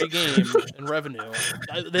a free game in revenue.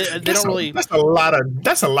 They don't really. That's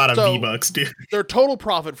a lot of V-Bucks, dude. Their total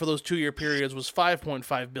profit for those 2-year periods was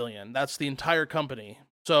 $5.5 billion. That's the entire company.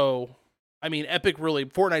 So, I mean, Epic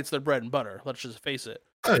Fortnite's their bread and butter. Let's just face it.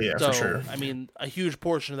 Oh yeah, for sure. I mean, a huge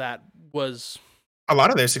portion of that was. A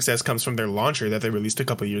lot of their success comes from their launcher that they released a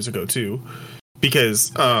couple of years ago too,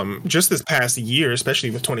 because just this past year,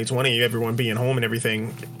 especially with 2020, everyone being home and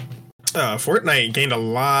everything, Fortnite gained a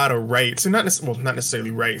lot of rights, and not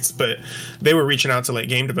necessarily rights, but they were reaching out to like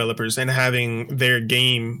game developers and having their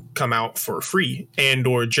game come out for free and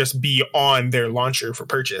or just be on their launcher for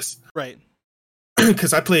purchase. Right.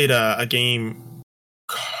 Because I played a game.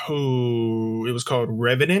 It was called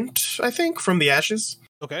Revenant, I think, from the Ashes.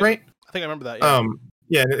 Okay. Right. I think I remember that. Yeah.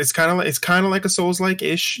 Yeah, it's kind of like a Souls-like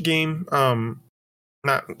ish game.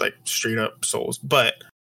 Not like straight up Souls, but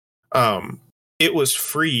it was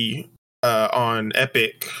free on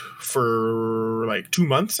Epic for like 2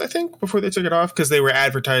 months, I think, before they took it off, because they were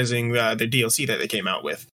advertising the DLC that they came out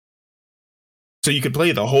with. So you could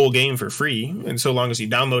play the whole game for free, and so long as you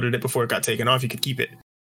downloaded it before it got taken off, you could keep it.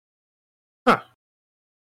 Huh.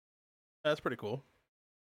 That's pretty cool.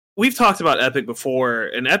 We've talked about Epic before,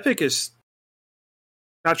 and Epic is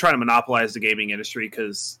not trying to monopolize the gaming industry,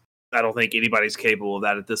 because I don't think anybody's capable of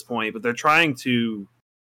that at this point, but they're trying to...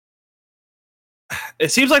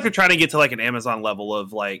 It seems like they're trying to get to like an Amazon level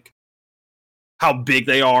of like how big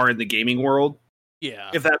they are in the gaming world.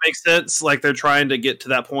 Yeah. If that makes sense. Like they're trying to get to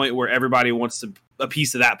that point where everybody wants a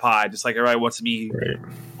piece of that pie, just like everybody wants to be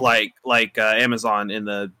like Amazon in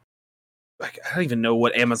the I don't even know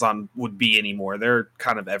what Amazon would be anymore. They're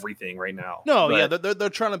kind of everything right now. No, yeah, they're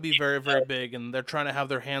trying to be very, very big, and they're trying to have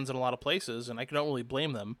their hands in a lot of places, and I don't really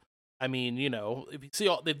blame them. I mean, if you see,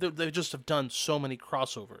 they just have done so many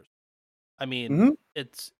crossovers. I mean,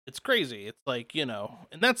 it's crazy. It's like, and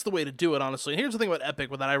that's the way to do it, honestly. And here's the thing about Epic,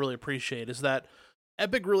 that I really appreciate, is that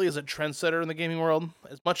Epic really is a trendsetter in the gaming world.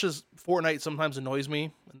 As much as Fortnite sometimes annoys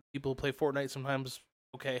me, and people who play Fortnite sometimes,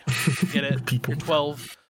 okay, get it, you're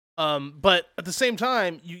 12. But at the same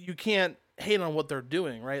time, you can't hate on what they're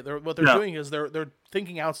doing, right? What they're doing is they're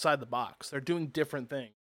thinking outside the box. They're doing different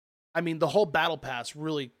things. I mean, the whole Battle Pass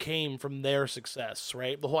really came from their success,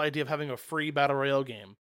 right? The whole idea of having a free Battle Royale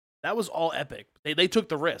game. That was all Epic. They took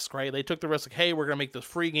the risk, right? They took the risk, like, hey, we're going to make this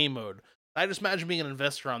free game mode. I just imagine being an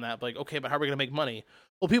investor on that, like, okay, but how are we going to make money?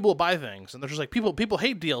 Well, people will buy things, and they're just like, people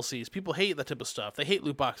hate DLCs. People hate that type of stuff. They hate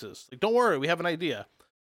loot boxes. Like, don't worry, we have an idea.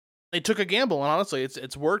 They took a gamble, and honestly,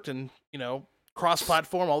 it's worked, and,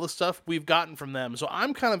 cross-platform, all this stuff we've gotten from them. So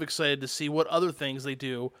I'm kind of excited to see what other things they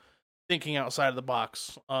do, thinking outside of the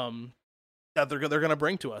box, that they're going to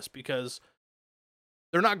bring to us, because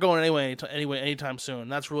they're not going anyway anytime soon.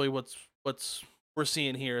 That's really what's we're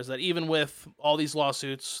seeing here, is that even with all these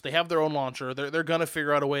lawsuits, they have their own launcher. They're going to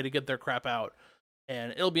figure out a way to get their crap out,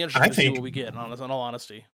 and it'll be interesting to see what we get. In all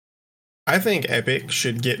honesty, I think Epic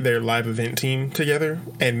should get their live event team together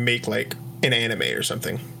and make like an anime or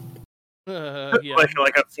something. Yeah.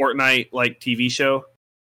 like a Fortnite like TV show,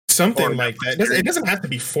 something like that. It doesn't have to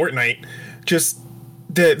be Fortnite. Just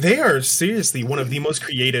they are seriously one of the most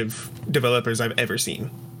creative developers I've ever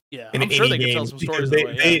seen. Yeah, I'm sure they can tell some stories.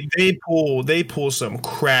 They pull some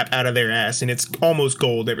crap out of their ass, and it's almost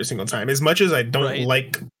gold every single time. As much as I don't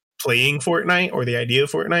like playing Fortnite or the idea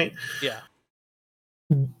of Fortnite, yeah,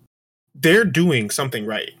 they're doing something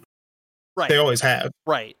right. Right, they always have.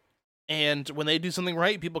 Right, and when they do something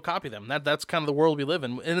right, people copy them. That's kind of the world we live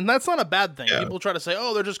in, and that's not a bad thing. Yeah. People try to say,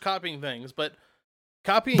 "Oh, they're just copying things," but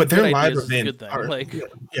copying their live events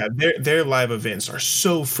their live events are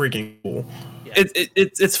so freaking cool. Yeah.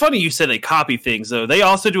 It's funny you said they copy things, though. They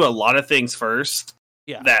also do a lot of things first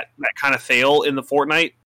that kind of fail in the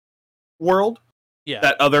Fortnite world. Yeah,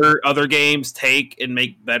 that other games take and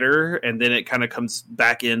make better, and then it kind of comes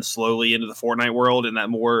back in slowly into the Fortnite world in that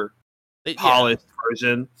more polished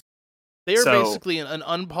version. They are basically an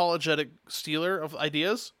unapologetic stealer of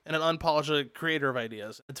ideas and an unapologetic creator of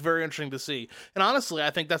ideas. It's very interesting to see. And honestly,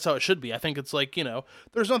 I think that's how it should be. I think it's like,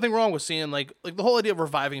 there's nothing wrong with seeing like the whole idea of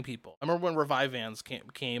reviving people. I remember when Revive Vans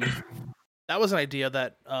came. That was an idea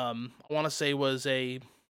that I want to say was a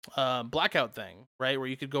Blackout thing, right? Where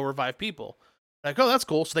you could go revive people. Like, oh, that's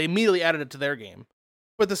cool. So they immediately added it to their game.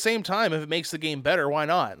 But at the same time, if it makes the game better, why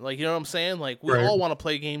not? Like, you know what I'm saying? Like, we all want to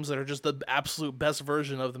play games that are just the absolute best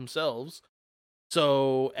version of themselves.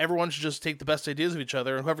 So everyone should just take the best ideas of each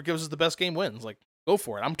other, and whoever gives us the best game wins. Like, go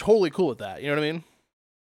for it. I'm totally cool with that. You know what I mean?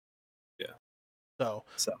 Yeah. So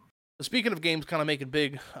speaking of games kind of making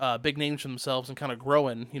big names for themselves and kind of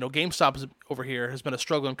growing, GameStop over here has been a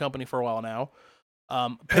struggling company for a while now.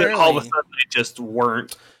 Apparently, all of a sudden, they just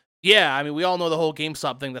weren't. Yeah, I mean, we all know the whole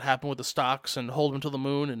GameStop thing that happened with the stocks and hold them to the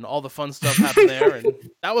moon and all the fun stuff happened there, and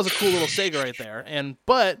that was a cool little Sega right there.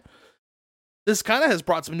 But this kind of has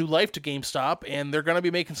brought some new life to GameStop, and they're going to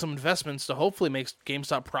be making some investments to hopefully make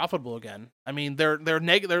GameStop profitable again. I mean, they're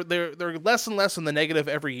less and less in the negative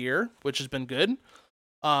every year, which has been good.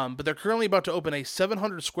 But they're currently about to open a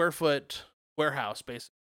 700 square foot warehouse.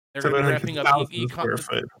 Basically, they're going to be wrapping up e-commerce.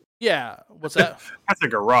 Yeah, what's that? That's a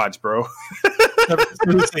garage, bro.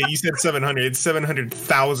 You said 700. It's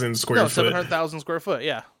 700,000 square foot. No, 700,000 square foot.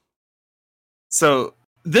 Yeah. So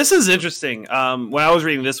this is interesting. When I was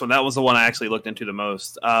reading this one, that was the one I actually looked into the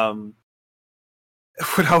most. When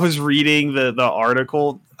I was reading the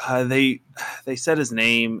article, they said his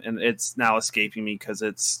name, and it's now escaping me because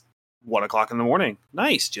it's 1:00 in the morning.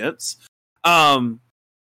 Nice, gents.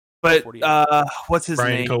 But what's his name?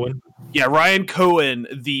 Ryan Cohen. Yeah, Ryan Cohen,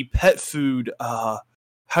 the pet food. How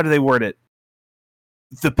do they word it?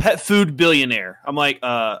 The pet food billionaire. I'm like,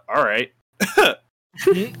 all right. I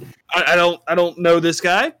don't know this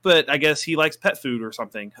guy, but I guess he likes pet food or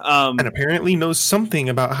something. And apparently knows something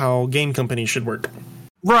about how game companies should work.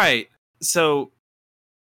 Right. So,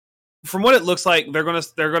 from what it looks like, they're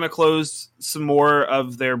gonna close some more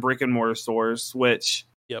of their brick and mortar stores, which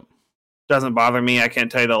doesn't bother me. I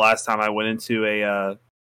can't tell you the last time I went into a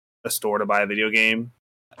store to buy a video game.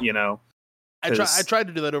 I tried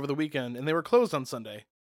to do that over the weekend, and they were closed on Sunday.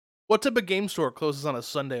 What type of game store closes on a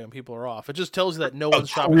Sunday when people are off? It just tells you that no one's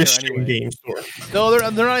shopping there anyway. Game store. No,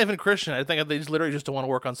 they're not even Christian. I think they just literally just don't want to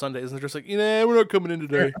work on Sundays, and they're just like, we're not coming in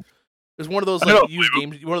today. It's one of those like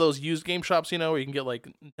used game shops, where you can get like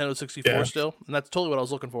Nintendo 64 still, and that's totally what I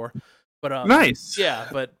was looking for. But nice. Yeah,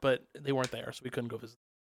 but they weren't there, so we couldn't go visit.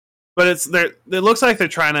 But it looks like they're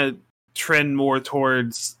trying to trend more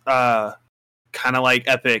towards kind of like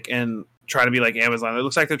Epic and trying to be like Amazon. It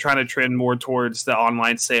looks like they're trying to trend more towards the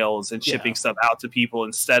online sales and shipping stuff out to people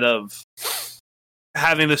instead of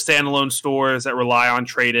having the standalone stores that rely on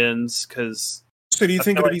trade-ins. Because so, do you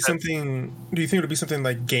think it'll be something? Do you think it'll be something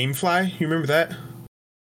like GameFly? You remember that?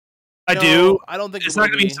 I do. I don't think it's not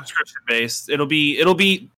going to be subscription based. It'll be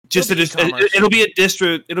just it'll be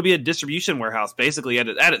a distribution warehouse basically at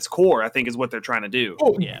its core. I think is what they're trying to do.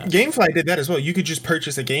 Oh, yeah. GameFly did that as well. You could just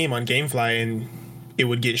purchase a game on GameFly and it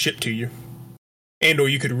would get shipped to you, or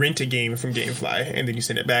you could rent a game from GameFly and then you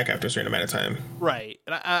send it back after a certain amount of time. Right,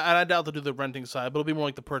 and I doubt they'll do the renting side, but it'll be more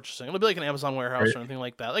like the purchasing. It'll be like an Amazon warehouse or anything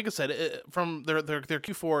like that. Like I said, from their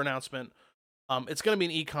Q4 announcement, it's going to be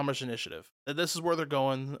an e-commerce initiative. This is where they're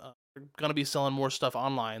going. They're going to be selling more stuff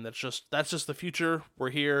online. That's just the future. We're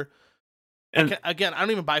here. And again, I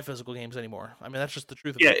don't even buy physical games anymore. I mean, that's just the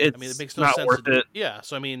truth of it. I mean, it makes no sense to do it. Yeah,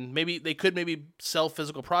 so I mean, maybe they could sell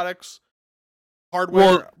physical products,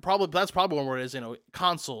 hardware. That's probably one where it is.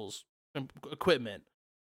 Consoles, equipment,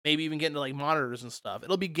 maybe even getting to like monitors and stuff.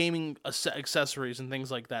 It'll be gaming accessories and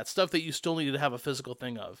things like that. Stuff that you still need to have a physical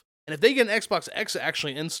thing of. And if they get an Xbox X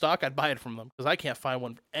actually in stock, I'd buy it from them because I can't find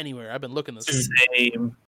one anywhere. I've been looking this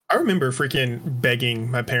same. I remember freaking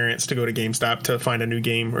begging my parents to go to GameStop to find a new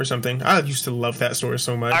game or something. I used to love that store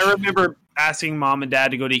so much. I remember asking mom and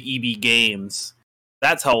dad to go to EB Games.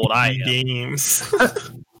 That's how old I am. Games.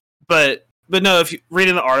 but no, if you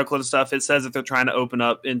reading the article and stuff, it says that they're trying to open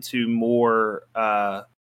up into more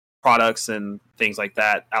products and things like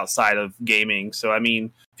that outside of gaming. So I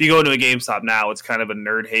mean, if you go into a GameStop now, it's kind of a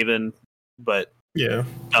nerd haven, but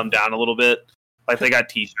dumbed down a little bit. Like they got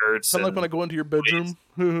T-shirts. Sound like when I go into your bedroom.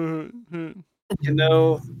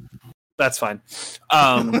 That's fine.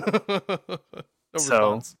 No so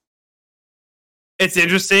response. It's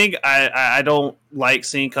interesting. I don't like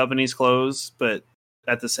seeing companies close, but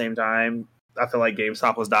at the same time, I feel like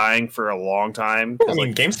GameStop was dying for a long time. I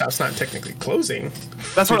mean, GameStop's not technically closing.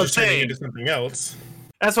 That's what I'm saying. Into something else.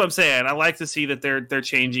 That's what I'm saying. I like to see that they're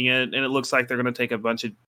changing it, and it looks like they're going to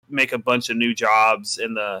make a bunch of new jobs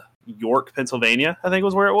in the York, Pennsylvania, I think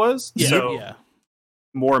was where it was. Yeah, so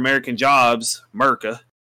more American jobs, Merca.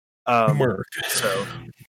 So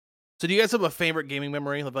do you guys have a favorite gaming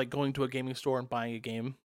memory of like going to a gaming store and buying a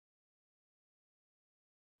game?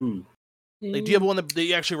 Like, do you have one that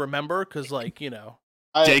you actually remember? Because Jacob,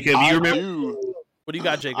 you remember? What do you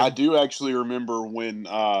got, Jacob? I do actually remember when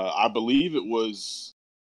I believe it was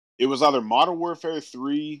either Modern Warfare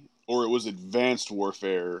 3 or it was Advanced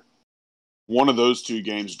Warfare. One of those two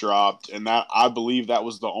games dropped, and that I believe that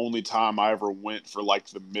was the only time I ever went for like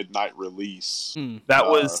the midnight release. That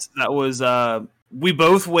was we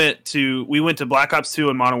both went to Black Ops 2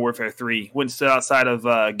 and Modern Warfare 3. Went and stood outside of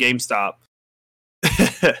GameStop.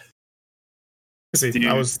 See,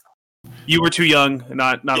 you were too young,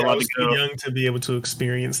 not allowed to go. Too young to be able to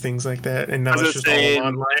experience things like that, and now it's just all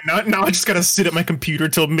online. Now I just gotta sit at my computer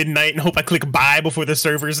till midnight and hope I click buy before the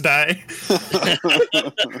servers die.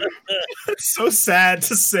 It's so sad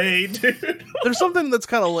to say, dude. There's something that's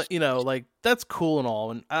kind of like that's cool and all,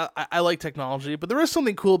 and I like technology, but there is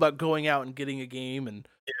something cool about going out and getting a game and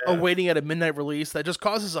or waiting at a midnight release that just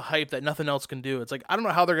causes a hype that nothing else can do. It's like I don't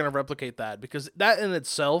know how they're gonna replicate that because that in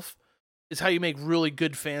itself is how you make really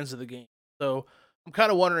good fans of the game. So I'm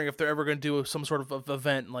kind of wondering if they're ever going to do some sort of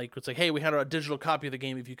event like it's like, hey, we had a digital copy of the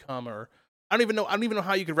game if you come, or I don't even know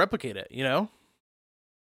how you could replicate it. I don't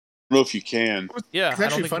know if you can. Yeah, it's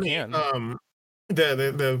actually funny.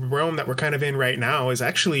 The realm that we're kind of in right now is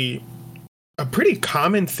actually a pretty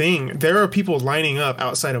common thing. There are people lining up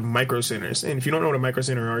outside of micro centers, and if you don't know what a micro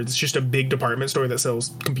center are, it's just a big department store that sells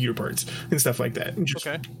computer parts and stuff like that, and just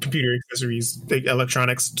computer accessories,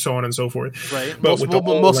 electronics, so on and so forth. Right. But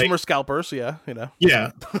most of them are scalpers. Yeah.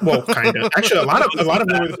 Yeah. Well, kind of. Actually, a lot of them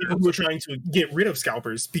are the people who are trying to get rid of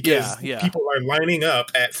scalpers because people are lining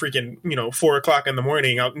up at freaking 4:00 in the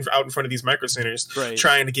morning out in front of these micro centers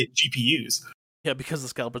trying to get GPUs. Yeah, because the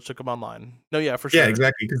scalpers took them online. No, yeah, for sure. Yeah,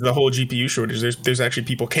 exactly. Because the whole GPU shortage, there's actually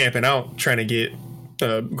people camping out trying to get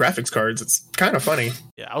graphics cards. It's kind of funny.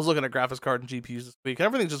 Yeah, I was looking at graphics card and GPUs this week.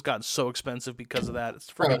 Everything's just gotten so expensive because of that. It's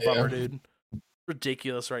freaking bummer, dude.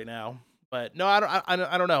 Ridiculous right now. But no, I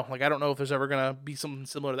don't know. Like, I don't know if there's ever gonna be something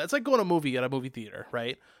similar to that. It's like going to a movie at a movie theater,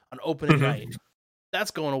 right? On opening night. That's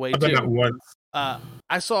going away too. That once.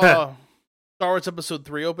 I saw Star Wars Episode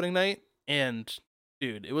 3 opening night, and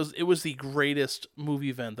dude, it was the greatest movie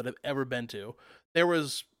event that I've ever been to. There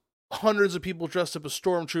was hundreds of people dressed up as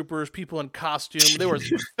stormtroopers, people in costume. There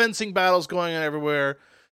was fencing battles going on everywhere.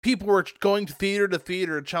 People were going to theater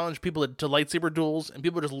to challenge people to lightsaber duels, and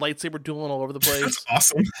people were just lightsaber dueling all over the place. That's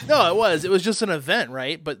awesome. No, it was just an event,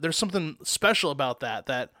 right? But there's something special about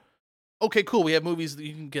that, okay, cool, we have movies that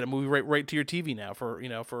you can get a movie right to your TV now for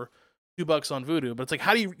 $2 on Vudu, but it's like,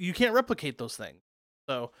 how do you can't replicate those things.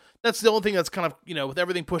 So that's the only thing that's kind of, with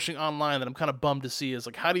everything pushing online that I'm kind of bummed to see is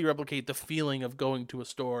like, how do you replicate the feeling of going to a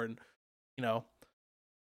store and,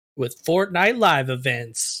 with Fortnite live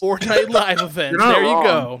events. There you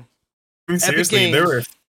go. I mean, seriously, there were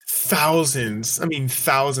thousands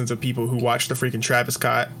of people who watched the freaking Travis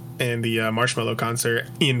Scott and the Marshmello concert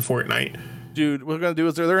in Fortnite. Dude, what we're going to do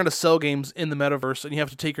is they're going to sell games in the metaverse, and you have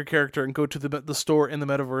to take your character and go to the store in the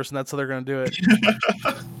metaverse, and that's how they're going to do it.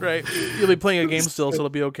 Right? You'll be playing a game still, so it'll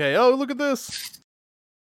be okay. Oh, look at this.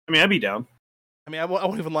 I mean, I'd be down. I mean, I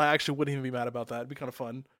won't even lie. I actually wouldn't even be mad about that. It'd be kind of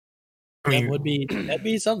fun. I mean, that'd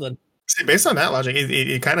be something. See, based on that logic,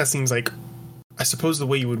 it kind of seems like, I suppose the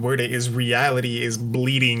way you would word it is reality is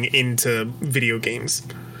bleeding into video games.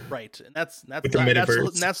 Right, and that's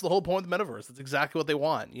the whole point of the metaverse. That's exactly what they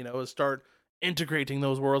want, is start integrating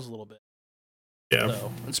those worlds a little bit. Yeah.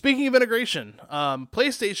 So, and speaking of integration,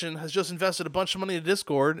 PlayStation has just invested a bunch of money in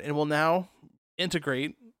Discord and will now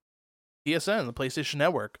integrate PSN, the PlayStation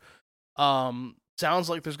Network. Sounds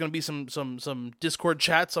like there's going to be some Discord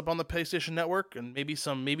chats up on the PlayStation Network, and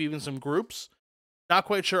maybe even some groups. Not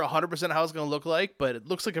quite sure 100% how it's going to look like, but it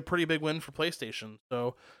looks like a pretty big win for PlayStation.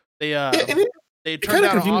 So they turned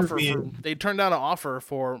down an offer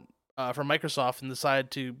for Microsoft and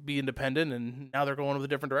decided to be independent, and now they're going with a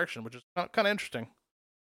different direction, which is kind of interesting.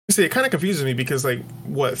 See, it kind of confuses me because,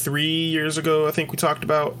 3 years ago, I think we talked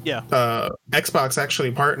about, Xbox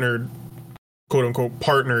actually partnered, quote unquote,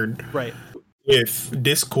 right, with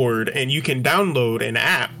Discord, and you can download an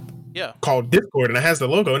app called Discord, and it has the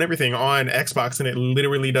logo and everything on Xbox, and it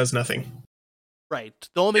literally does nothing. Right.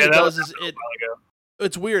 The only thing it does is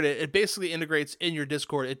it's weird. It basically integrates in your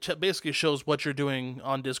Discord. It basically shows what you're doing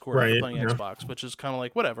on Discord when you're playing Xbox, which is kind of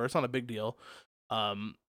like, whatever. It's not a big deal. But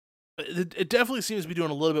it definitely seems to be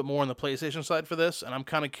doing a little bit more on the PlayStation side for this, and I'm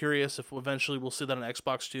kind of curious if eventually we'll see that on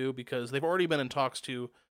Xbox too, because they've already been in talks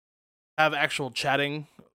to have actual chatting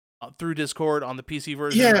through Discord on the PC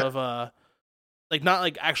version of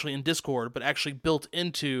not actually in Discord, but actually built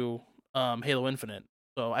into Halo Infinite.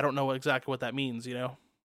 So I don't know exactly what that means,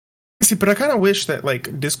 See, but I kind of wish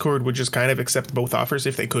that Discord would just kind of accept both offers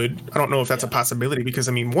if they could. I don't know if that's a possibility because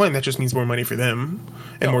one, that just means more money for them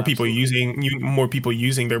and more people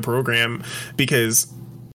using their program. Because,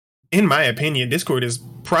 in my opinion, Discord is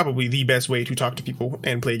probably the best way to talk to people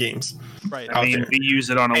and play games. Right. We use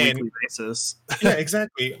it on a weekly basis. Yeah,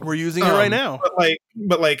 exactly. We're using it right now.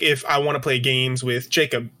 But if I want to play games with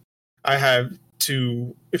Jacob, I have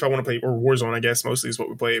to. If I want to play or Warzone, I guess mostly is what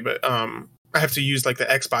we play. But I have to use the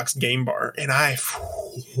Xbox game bar, and I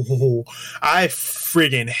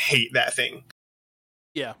friggin' hate that thing.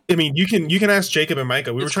 Yeah. I mean, you can ask Jacob and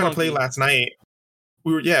Micah. We were trying to play last night.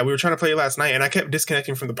 We were trying to play last night, and I kept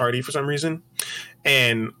disconnecting from the party for some reason.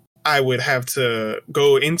 And I would have to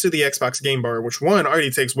go into the Xbox game bar, which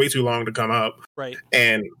already takes way too long to come up. Right.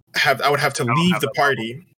 And I would have to leave the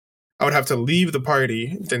party. I would have to leave the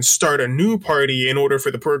party, then start a new party in order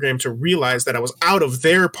for the program to realize that I was out of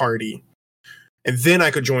their party. And then I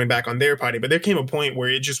could join back on their party. But there came a point where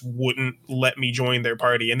it just wouldn't let me join their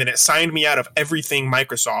party. And then it signed me out of everything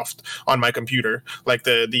Microsoft on my computer, like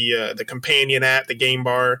the companion app, the game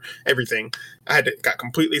bar, everything. Got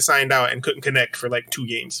completely signed out and couldn't connect for 2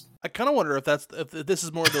 games. I kind of wonder if this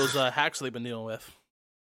is more of those hacks they've been dealing with.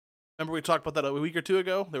 Remember we talked about that a week or two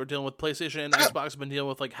ago? They were dealing with PlayStation and Xbox have been dealing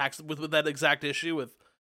with hacks with that exact issue with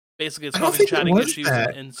basically it's causing chatting issues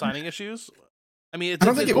and signing issues. I mean, it's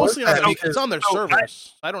mostly it's on their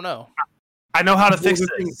servers. I don't know. I know how to fix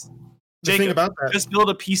this. The thing about that, just build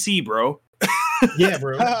a PC, bro. Yeah,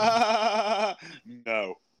 bro.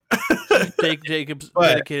 No. Jacob's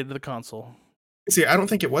dedicated to the console. See, I don't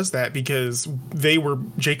think it was that because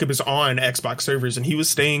Jacob is on Xbox servers and he was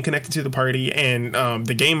staying connected to the party, and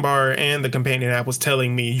the game bar and the companion app was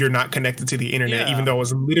telling me you're not connected to the internet, even though I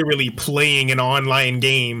was literally playing an online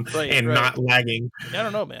game not lagging. I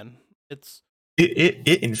don't know, man.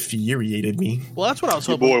 It infuriated me. Well, that's what I was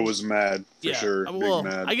hoping. Your boy was mad for sure. Well,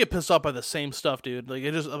 Big mad. I get pissed off by the same stuff, dude.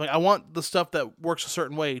 I want the stuff that works a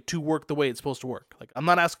certain way to work the way it's supposed to work. I'm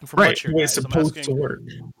not asking for much here, guys. It's supposed to work.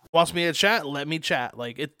 Wants me to chat? Let me chat.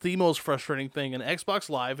 It's the most frustrating thing. And Xbox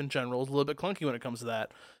Live in general is a little bit clunky when it comes to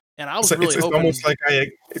that. And I was really hoping.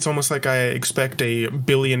 It's almost like I expect a $1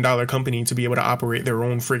 billion company to be able to operate their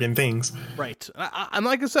own friggin' things. Right. And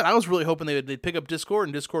like I said, I was really hoping they'd pick up Discord,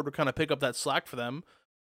 and Discord would kind of pick up that slack for them.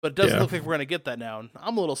 But it doesn't look like we're going to get that now. And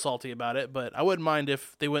I'm a little salty about it, but I wouldn't mind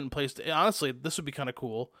if they went and placed. Honestly, this would be kind of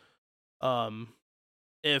cool.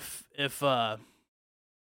 If if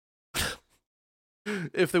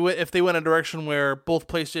they went a direction where both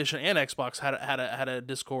PlayStation and Xbox had a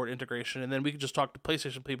Discord integration, and then we could just talk to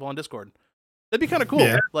PlayStation people on Discord. That'd be kind of cool.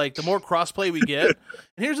 Yeah. Like, the more crossplay we get. And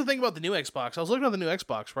here's the thing about the new Xbox. I was looking at the new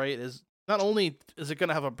Xbox, right? Is not only is it going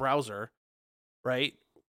to have a browser, right,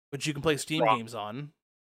 which you can play Steam games on,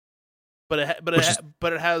 but it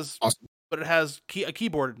has a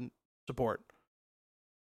keyboard support.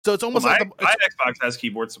 So it's almost my Xbox has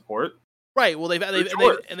keyboard support. Right. Well, they've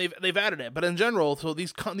added it, but in general, so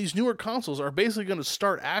these newer consoles are basically going to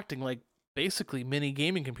start acting like basically mini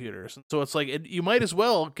gaming computers. So it's like you might as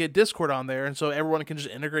well get Discord on there, and so everyone can just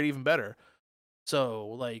integrate even better. So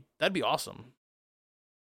like that'd be awesome.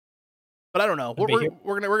 But I don't know.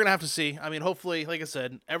 We're gonna have to see. I mean, hopefully, like I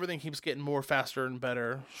said, everything keeps getting more faster and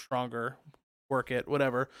better, stronger. Work it,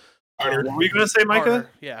 whatever. What were you gonna say, Micah? Harder,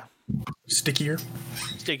 yeah. Stickier.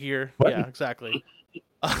 What? Yeah, exactly.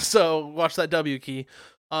 So watch that W key.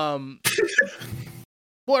 Well,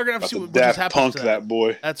 we're gonna have to see what just happens. Punk that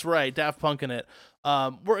boy. That's right, Daft Punk in it.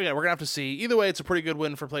 We're gonna have to see. Either way, it's a pretty good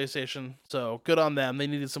win for PlayStation. So good on them. They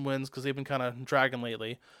needed some wins because they've been kind of dragging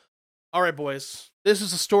lately. All right, boys. This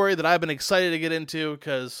is a story that I've been excited to get into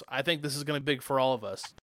because I think this is going to be big for all of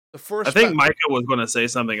us. I think Micah was going to say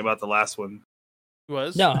something about the last one. He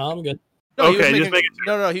was? No, I'm good. No, okay, just make it.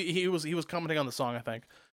 No, he was commenting on the song, I think.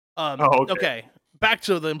 Okay. Back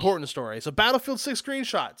to the important story. So Battlefield 6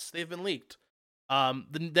 screenshots, they've been leaked.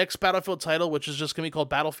 The next Battlefield title, which is just going to be called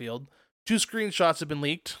Battlefield, 2 screenshots have been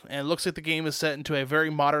leaked, and it looks like the game is set into a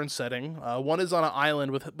very modern setting. One is on an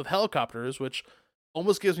island with helicopters, which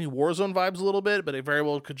almost gives me Warzone vibes a little bit, but it very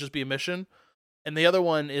well could just be a mission. And the other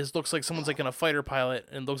one looks like someone's like in a fighter pilot,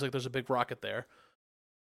 and looks like there's a big rocket there.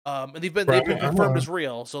 And they've been confirmed as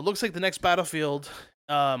real. So it looks like the next Battlefield,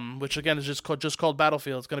 which again is just called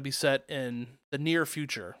Battlefield, is going to be set in the near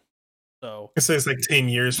future. So it says like 10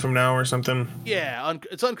 years from now or something. Yeah,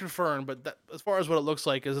 it's unconfirmed, but as far as what it looks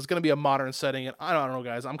like, is it's going to be a modern setting. And I don't know,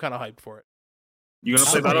 guys, I'm kind of hyped for it. You going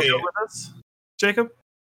to play Battlefield with us, Jacob?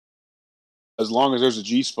 As long as there's a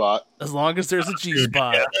G spot. As long as there's a G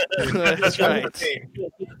spot. That's right.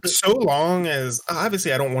 So long as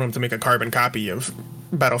obviously I don't want them to make a carbon copy of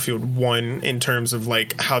Battlefield 1 in terms of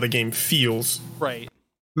like how the game feels. Right.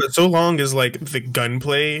 But so long as like the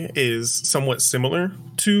gunplay is somewhat similar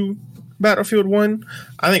to Battlefield 1,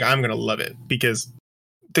 I think I'm gonna love it because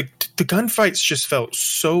the gunfights just felt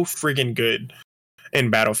so friggin' good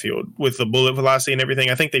in Battlefield with the bullet velocity and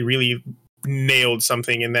everything. I think they really nailed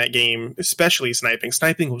something in that game, especially sniping.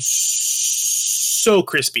 Sniping was so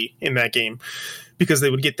crispy in that game because they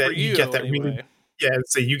would get that. You got that anyway.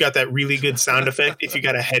 So you got that really good sound effect if you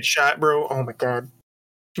got a headshot, bro. Oh my god,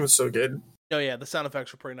 it was so good. Oh yeah, the sound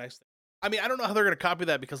effects were pretty nice. I mean, I don't know how they're going to copy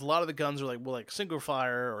that because a lot of the guns are like single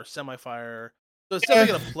fire or semi fire, so it's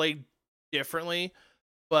definitely going to play differently.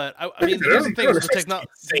 But I mean, here's the thing: the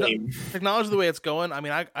technology, the way it's going. I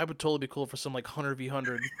mean, I would totally be cool for some like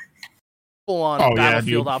 100v100 full-on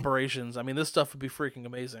Battlefield operations. I mean, this stuff would be freaking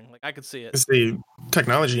amazing. Like, I could see it. It's the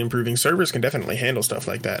technology improving. Servers can definitely handle stuff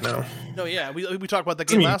like that now. No, yeah, we talked about that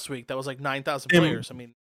game last week. That was like 9,000 players. I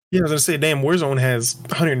mean, yeah, I was gonna say, damn, Warzone has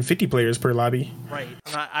 150 players per lobby. Right,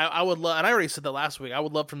 and I would love, and I already said that last week. I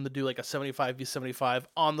would love for them to do like a 75v75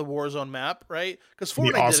 on the Warzone map, right? Because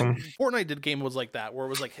Fortnite did game was like that, where it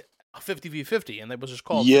was like 50v50, and it was just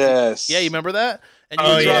called. Yes. Yeah, you remember that? And you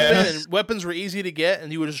would drop in, and weapons were easy to get,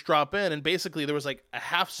 and you would just drop in, and basically there was like a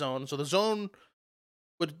half zone, so the zone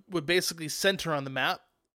would basically center on the map,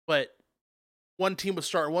 but one team would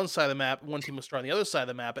start on one side of the map, one team would start on the other side of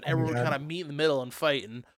the map, and everyone would kind of meet in the middle and fight.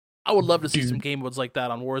 And I would love to see some game modes like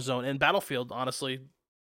that on Warzone and Battlefield. Honestly,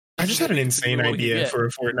 I just had an insane idea for a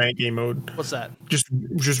Fortnite game mode. What's that? Just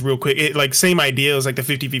real quick, like same idea. It was like the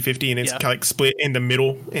 50v50, and it's like split in the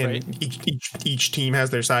middle, and each team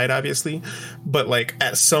has their side, obviously. But like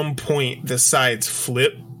at some point, the sides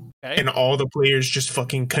flip, and all the players just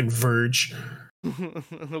fucking converge.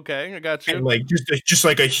 Okay, I got you. And like just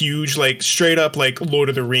like a huge, like straight up like Lord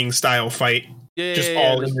of the Rings style fight.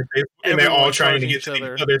 All in their face, and they're all trying to get to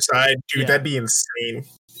the other side. Dude, that'd be insane.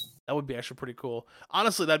 That would be actually pretty cool.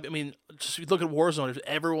 Honestly, just you look at Warzone, if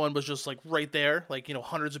everyone was just like right there, like, you know,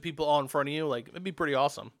 hundreds of people all in front of you, like it'd be pretty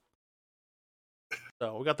awesome.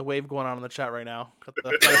 So we got the wave going on in the chat right now. I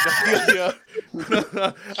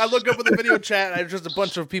look up at the video chat and just a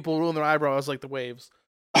bunch of people rolling their eyebrows like the waves.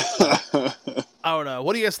 I don't know.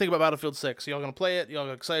 What do you guys think about Battlefield 6? Y'all gonna play it? Y'all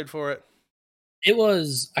excited for it? It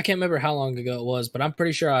was, I can't remember how long ago it was, but I'm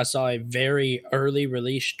pretty sure I saw a very early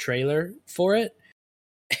release trailer for it.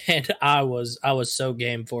 And I was so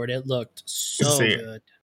game for it. It looked so good.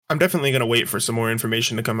 I'm definitely going to wait for some more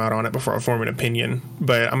information to come out on it before I form an opinion,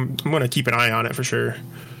 but I'm going to keep an eye on it for sure.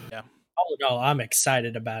 Yeah. Oh no, I'm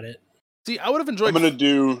excited about it. See, I would have enjoyed.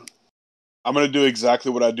 I'm gonna do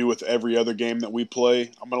exactly what I do with every other game that we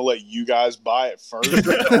play. I'm gonna let you guys buy it first, how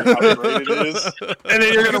great it is, and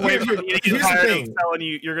then you're gonna wait for me to get tired of telling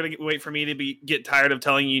you. You're gonna wait for me to get tired of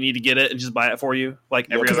telling you need to get it and just buy it for you, like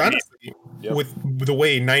every other honestly, with the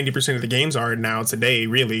way 90% of the games are now today,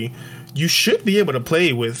 really, you should be able to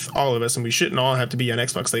play with all of us, and we shouldn't all have to be on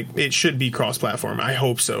Xbox. Like, it should be cross-platform. I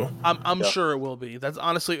hope so. I'm sure it will be. That's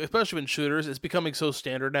honestly, especially in shooters, it's becoming so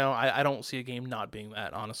standard now. I don't see a game not being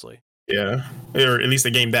that, honestly. Yeah, or at least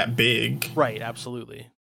a game that big. Right, absolutely.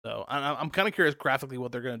 So I'm kind of curious graphically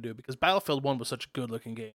what they're going to do, because Battlefield 1 was such a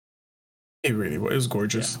good-looking game. It really was. It was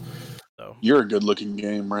gorgeous. Yeah. So you're a good-looking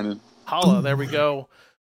game, Brennan. Holla, there we go.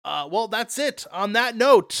 Well, that's it. On that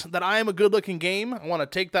note, that I am a good-looking game, I want to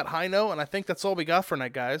take that high note, and I think that's all we got for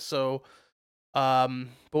tonight, guys. So,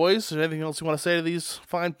 boys, is there anything else you want to say to these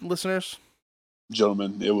fine listeners?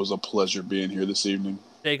 Gentlemen, it was a pleasure being here this evening.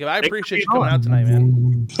 Jacob, I appreciate you coming out tonight,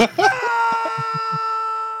 man.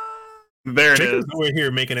 There it is. We're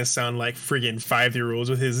here making us sound like friggin' 5-year-olds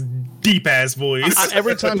with his deep ass voice.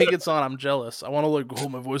 Every time he gets on, I'm jealous. I want to like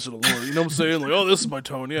hold my voice to the Lord. You know what I'm saying? Like, oh, this is my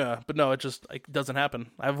tone, yeah. But no, it doesn't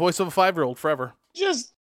happen. I have a voice of a 5-year-old forever.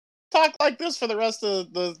 Just talk like this for the rest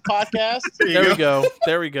of the podcast.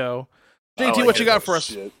 There we go. JT, what you got for us?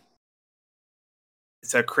 Shit.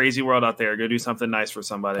 It's a crazy world out there. Go do something nice for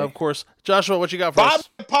somebody. Of course. Joshua, what you got for us?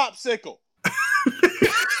 Popsicle.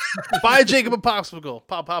 Buy Jacob a popsicle.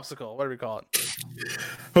 Popsicle, whatever you call it.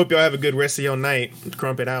 Hope y'all have a good rest of your night.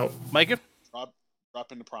 Crump it out. Micah?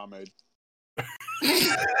 Drop into pomade.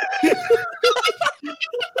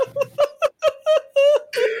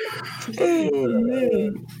 Oh,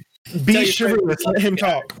 man. Be chivalrous. Let him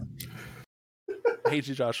talk. I hate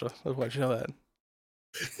you, Joshua. Why'd you know that?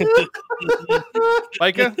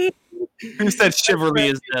 Micah? Who said chivalry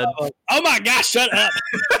is dead? Oh my gosh, shut up.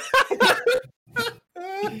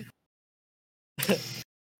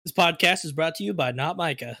 This podcast is brought to you by Not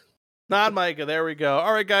Micah. Not Micah, there we go.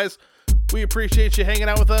 All right, guys. We appreciate you hanging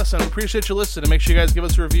out with us and appreciate you listening. Make sure you guys give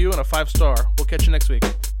us a review and a 5-star. We'll catch you next week.